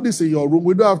can do this in your room.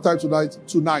 We don't have time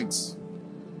tonight.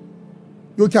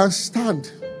 You can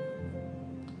stand.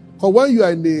 But when you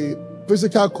are in the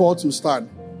physical court, you stand.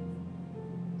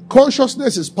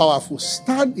 Consciousness is powerful.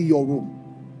 Stand in your room.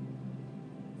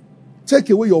 Take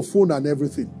away your phone and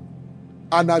everything.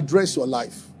 And address your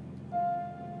life.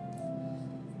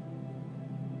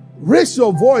 Raise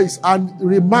your voice and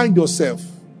remind yourself.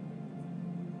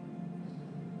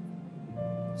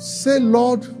 Say,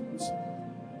 Lord,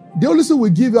 the only thing we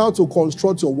give you out to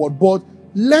construct your word, but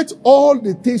let all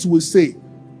the things we say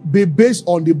be based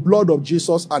on the blood of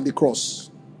Jesus and the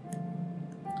cross.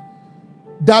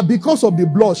 That because of the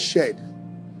blood shed,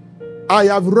 I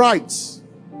have rights,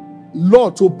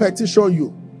 Lord, to petition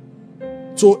you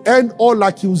to end all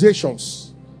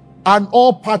accusations and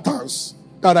all patterns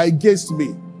that are against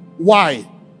me. Why?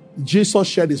 Jesus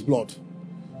shed his blood.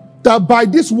 That by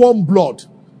this one blood,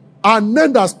 an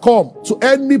end has come to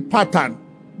any pattern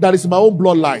that is in my own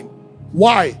bloodline.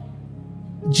 Why?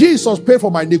 Jesus paid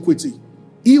for my iniquity.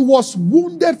 He was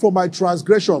wounded for my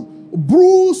transgression,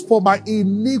 bruised for my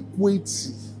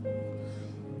iniquity.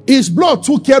 His blood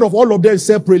took care of all of them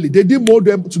separately. They didn't mold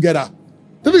them together.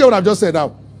 Did you hear what I just said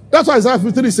now? That's why Isaiah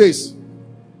 53 says,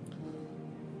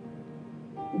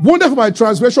 wounded for my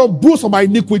transgression, bruised for my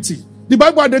iniquity. The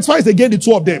Bible identifies again the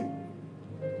two of them.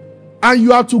 And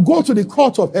you have to go to the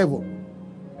court of heaven.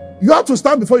 You have to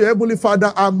stand before your heavenly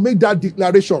Father and make that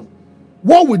declaration.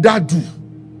 What would that do?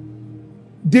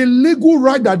 The legal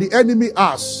right that the enemy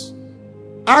has,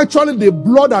 actually the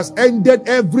blood has ended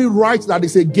every right that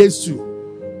is against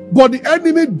you. But the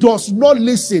enemy does not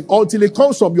listen until it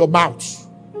comes from your mouth.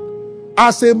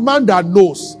 As a man that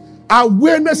knows,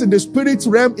 awareness in the spirit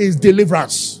realm is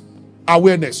deliverance.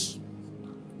 Awareness.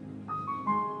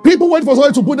 People wait for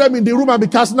someone to put them in the room and be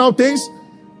casting out things.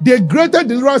 The greater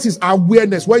deliverance is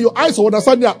awareness. When your eyes of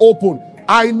understanding are open,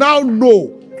 I now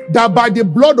know that by the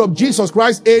blood of Jesus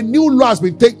Christ, a new law has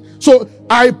been taken. So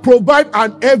I provide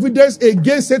an evidence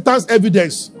against Satan's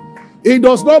evidence. It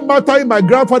does not matter if my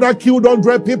grandfather killed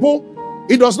 100 people.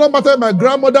 It does not matter if my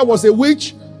grandmother was a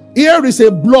witch. Here is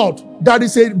a blood that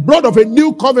is a blood of a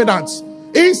new covenant.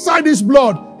 Inside this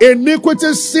blood,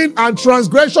 iniquity, sin, and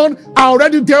transgression are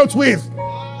already dealt with.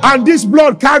 And this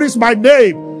blood carries my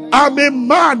name. I'm a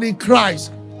man in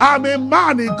Christ. I'm a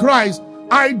man in Christ.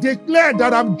 I declare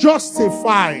that I'm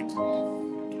justified.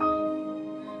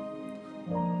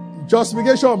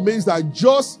 Justification means that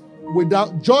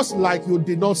just like you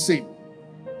did not sin.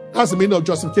 That's the meaning of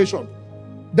justification.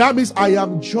 That means I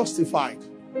am justified.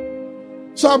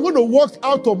 So I'm going to walk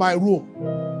out of my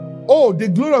room. Oh, the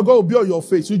glory of God will be on your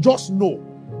face. You just know.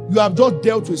 You have just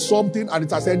dealt with something and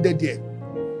it has ended there.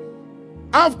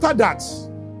 After that,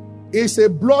 it's a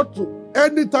blood to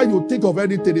anytime you think of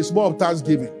anything, it's more of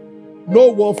thanksgiving.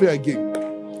 No warfare again.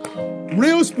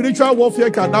 Real spiritual warfare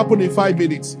can happen in 5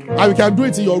 minutes. And you can do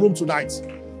it in your room tonight.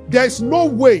 There's no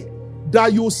way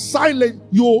that you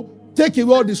take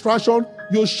away all distraction,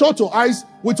 You shut your eyes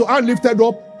with your hand lifted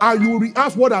up, and you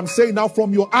react what I'm saying now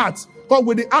from your heart. Because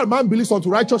with the heart, man believes unto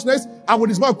righteousness, and with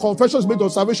his mouth, confession is made unto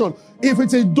salvation. If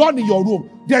it is done in your room,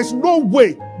 there's no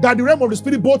way that the realm of the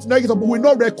spirit, both negative, will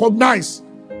not recognize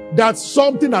that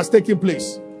something has taken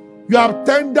place. You have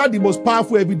tendered the most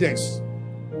powerful evidence.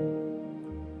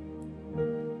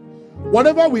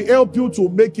 Whatever will help you to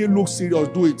make it look serious,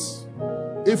 do it.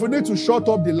 If you need to shut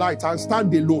up the light and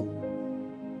stand alone,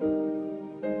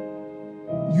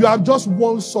 you have just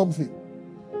won something.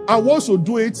 And once you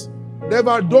do it,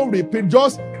 don't repeat.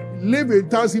 Just live in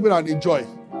thanksgiving and enjoy.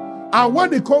 And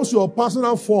when it comes to your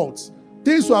personal faults,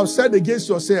 things you have said against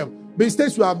yourself,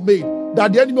 mistakes you have made,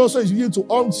 that the enemy also is using to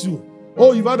haunt you.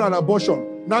 Oh, you've had an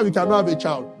abortion. Now you cannot have a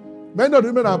child. Many of the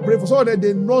women are praying for someone that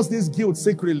they nurse this guilt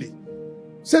secretly.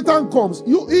 Satan comes.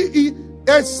 He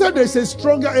said there's a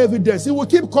stronger evidence. He will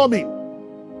keep coming.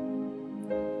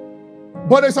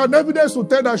 But there's an evidence to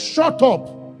tell that, shut up.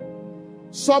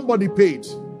 Somebody paid.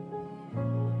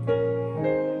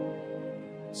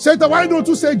 Satan, why don't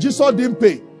you say Jesus didn't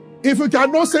pay? If you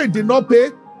cannot say he did not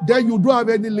pay, then you don't have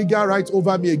any legal right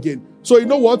over me again. So you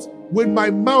know what? With my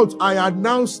mouth, I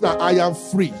announce that I am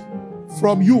free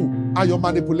from you and your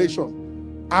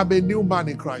manipulation. I'm a new man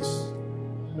in Christ.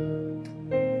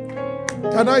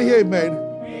 Can I hear amen?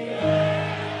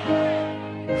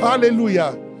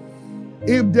 Hallelujah.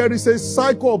 If there is a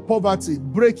cycle of poverty,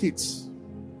 break it.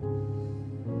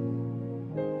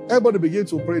 Everybody begin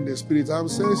to pray in the spirit. I'm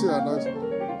sensing that.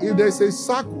 If there is a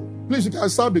cycle, please, you can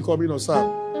start becoming a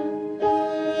psalm.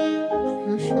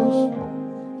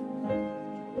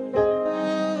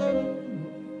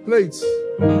 Play it.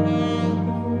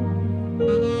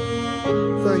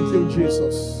 Thank you,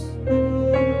 Jesus.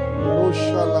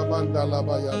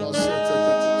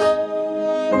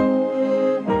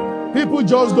 People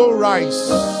just don't rise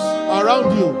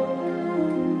around you.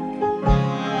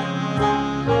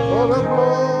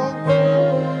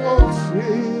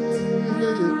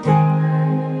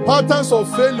 Patterns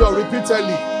of failure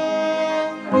repeatedly.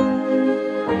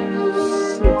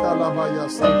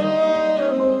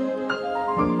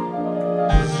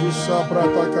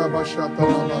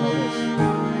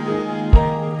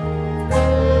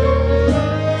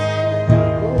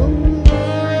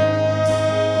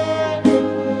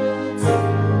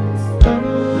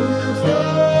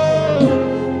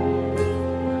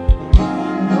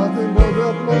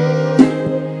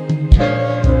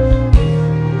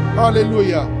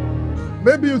 Hallelujah.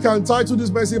 Maybe you can title this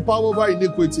message, Power Over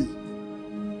Iniquity.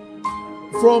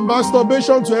 From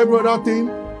masturbation to every other thing,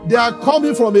 they are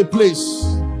coming from a place.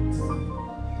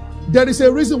 There is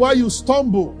a reason why you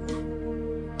stumble.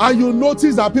 And you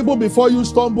notice that people before you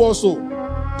stumble also.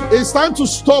 It's time to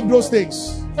stop those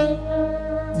things.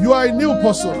 You are a new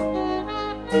person.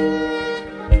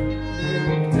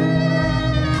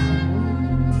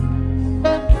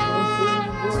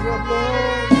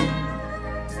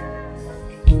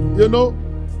 You know,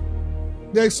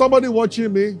 there's somebody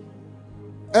watching me.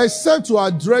 Except to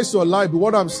address your life with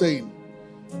what I'm saying.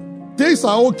 Things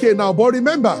are okay now, but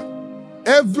remember,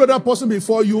 every other person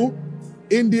before you,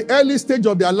 in the early stage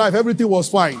of their life, everything was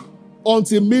fine.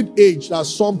 Until mid-age, that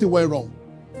something went wrong.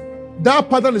 That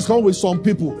pattern is common with some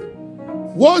people.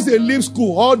 Once they leave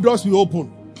school, all doors will open.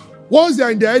 Once they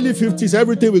are in their early 50s,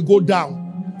 everything will go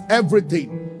down.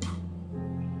 Everything.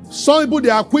 Some people,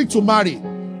 they are quick to marry.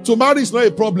 To marry is not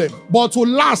a problem. But to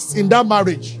last in that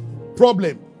marriage,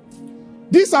 problem.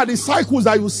 These are the cycles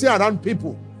that you see around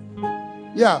people.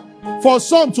 Yeah. For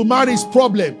some to marry is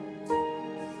problem.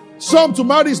 Some to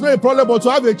marry is not a problem, but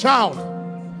to have a child.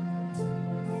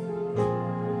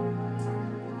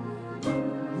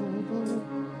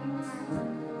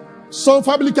 Some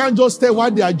family can't just stay while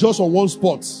they are just on one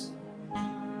spot.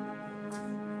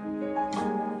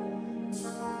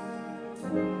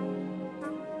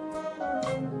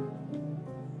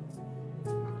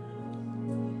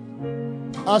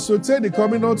 As you take the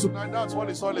communion tonight, that's what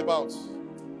it's all about.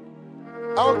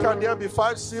 How can there be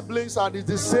 5 siblings and it's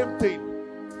the same thing?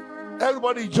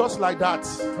 Everybody is just like that.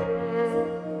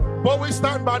 But we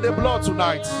stand by the blood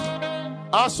tonight.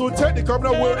 As we take the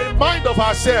communion, we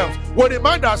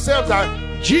remind ourselves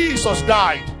that Jesus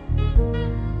died.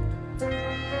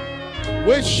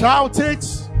 We shout it,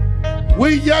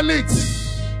 we yell it,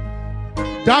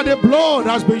 that the blood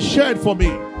has been shed for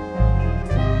me.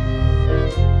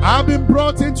 I've been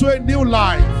brought into a new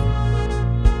life.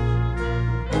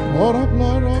 For the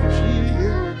blood of Jesus.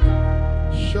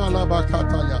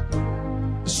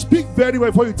 Speak very well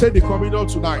before you take the communion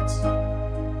tonight.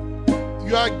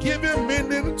 You are giving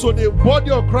meaning to the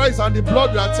body of Christ and the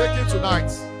blood you are taking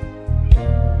tonight.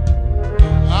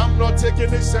 I'm not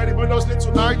taking it ceremoniously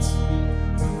tonight.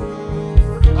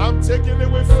 I'm taking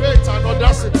it with faith and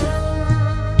audacity,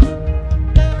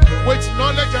 with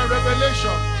knowledge and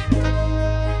revelation.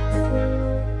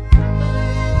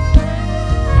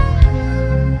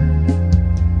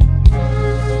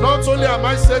 Not only am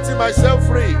I setting myself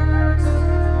free,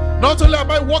 not only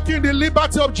am I walking in the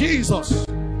liberty of Jesus,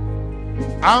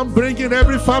 I'm bringing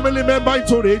every family member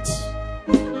into it.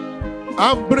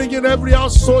 I'm bringing every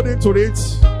household into it.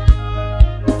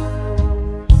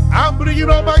 I'm bringing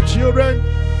all my children,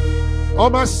 all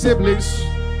my siblings.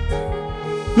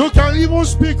 You can even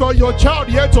speak on your child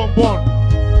yet unborn.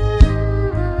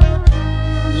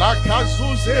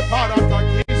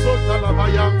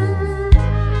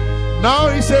 Now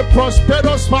it's a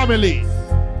prosperous family.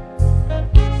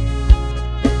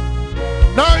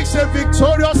 Now it's a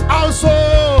victorious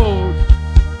household.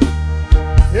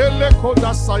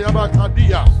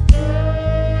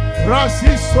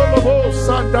 Rasi Solobo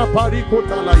Sanda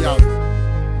Parikotalaya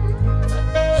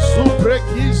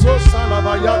Suprekizo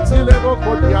Salavaya Tilebo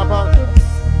Kodiaba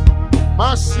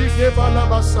Masike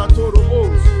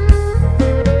Balabasatorobos.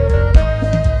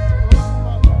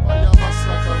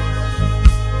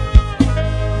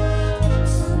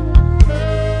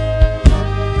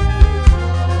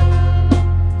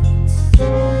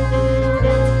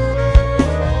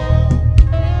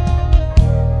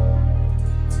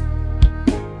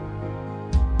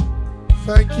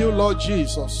 Thank you, Lord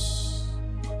Jesus.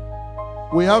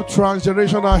 We have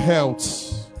transgenerational health,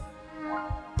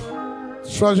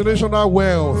 transgenerational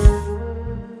wealth,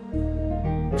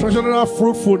 transgenerational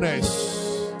fruitfulness,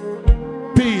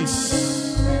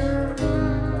 peace.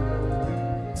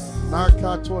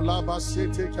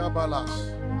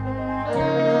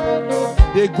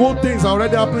 The good things are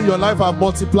already happening in your life are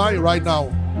multiplying right now,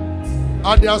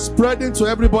 and they are spreading to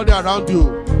everybody around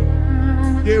you.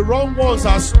 The wrong ones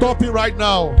are stopping right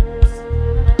now.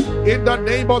 In the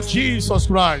name of Jesus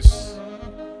Christ.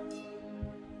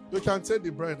 You can take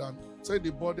the bread and take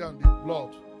the body and the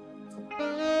blood.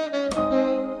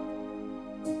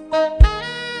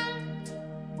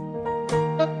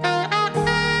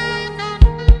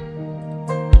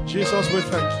 Jesus, we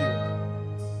thank you.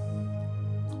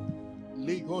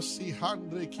 Ligosi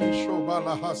handre kisho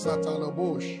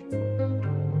balahasatalabosh.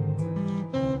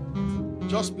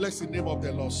 Just bless the name of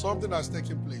the Lord. Something has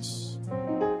taken place.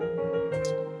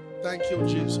 Thank you,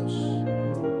 Jesus.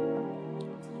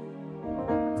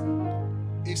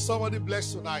 Is somebody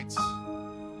blessed tonight?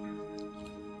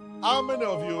 How many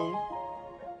of you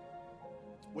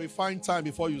will find time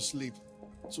before you sleep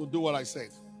to do what I said?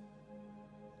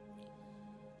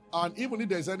 And even if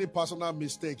there's any personal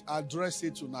mistake, address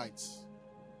it tonight.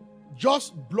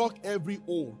 Just block every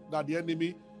hole that the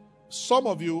enemy, some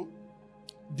of you,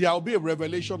 there will be a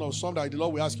revelation of something that the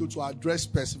Lord will ask you to address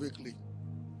specifically.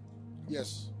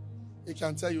 Yes, He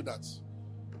can tell you that.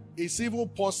 It's even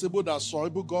possible that some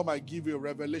people, God might give you a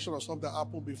revelation of something that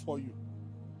happened before you.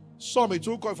 Some, it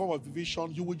will come in form of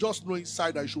vision. You will just know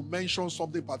inside that you should mention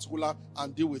something particular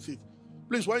and deal with it.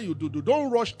 Please, when you do,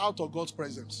 don't rush out of God's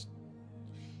presence.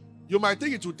 You might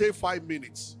think it will take 5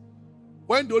 minutes.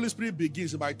 When the Holy Spirit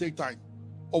begins, it might take time.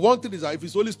 Or one thing is that if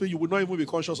it's the Holy Spirit, you will not even be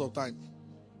conscious of time.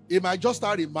 It might just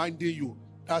start reminding you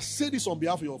that say this on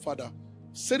behalf of your father.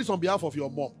 Say this on behalf of your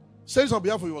mom. Say this on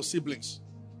behalf of your siblings.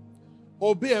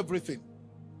 Obey everything.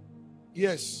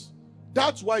 Yes.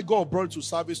 That's why God brought you to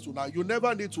service tonight. You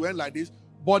never need to end like this.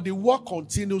 But the work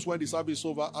continues when the service is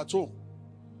over at home.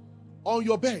 On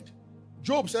your bed.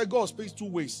 Job said God speaks 2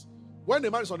 ways. When the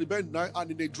man is on the bed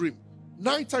and in a dream.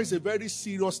 9 times is a very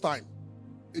serious time.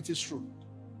 It is true.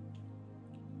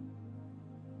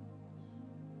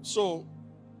 So,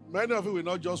 many of you will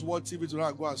not just watch TV tonight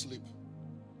and go and sleep.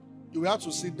 You will have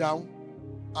to sit down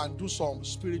and do some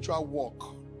spiritual work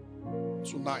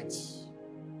tonight.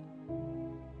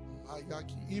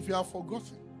 If you have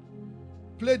forgotten,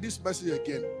 play this message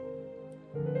again.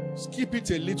 Skip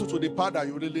it a little to the part that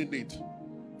you really need.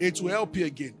 It will help you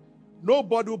again.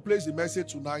 Nobody who plays the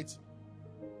message tonight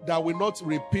that will not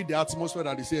repeat the atmosphere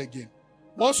that they say again.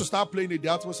 Once you start playing it,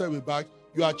 the atmosphere will be back.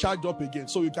 You are charged up again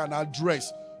so you can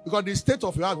address. Because the state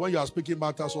of your heart when you are speaking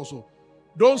matters also.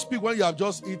 Don't speak when you have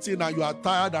just eaten and you are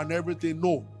tired and everything.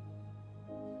 No.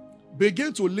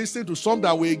 Begin to listen to something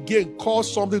that will again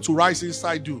cause something to rise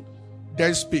inside you.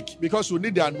 Then speak. Because you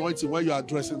need the anointing when you are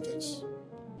addressing things.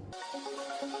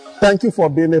 Thank you for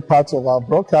being a part of our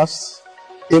broadcast.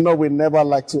 You know, we never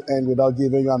like to end without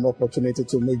giving you an opportunity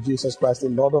to make Jesus Christ the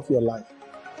Lord of your life.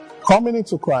 Coming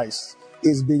into Christ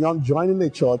is beyond joining a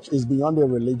church, is beyond a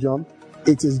religion.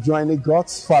 It is joining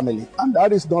God's family. And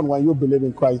that is done when you believe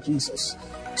in Christ Jesus.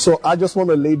 So I just want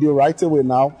to lead you right away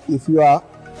now. If you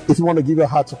want to give your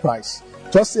heart to Christ,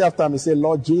 Just say after me, say,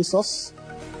 Lord Jesus,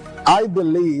 I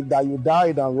believe that you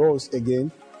died and rose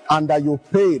again and that you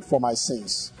paid for my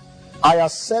sins. I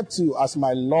accept you as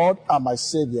my Lord and my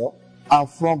Savior, and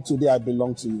from today I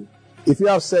belong to you. If you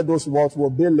have said those words, will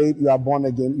be late, you are born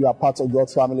again, you are part of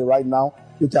God's family right now.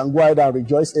 You can go ahead and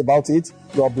rejoice about it.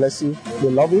 God bless you. We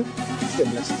love you. Stay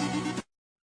blessed.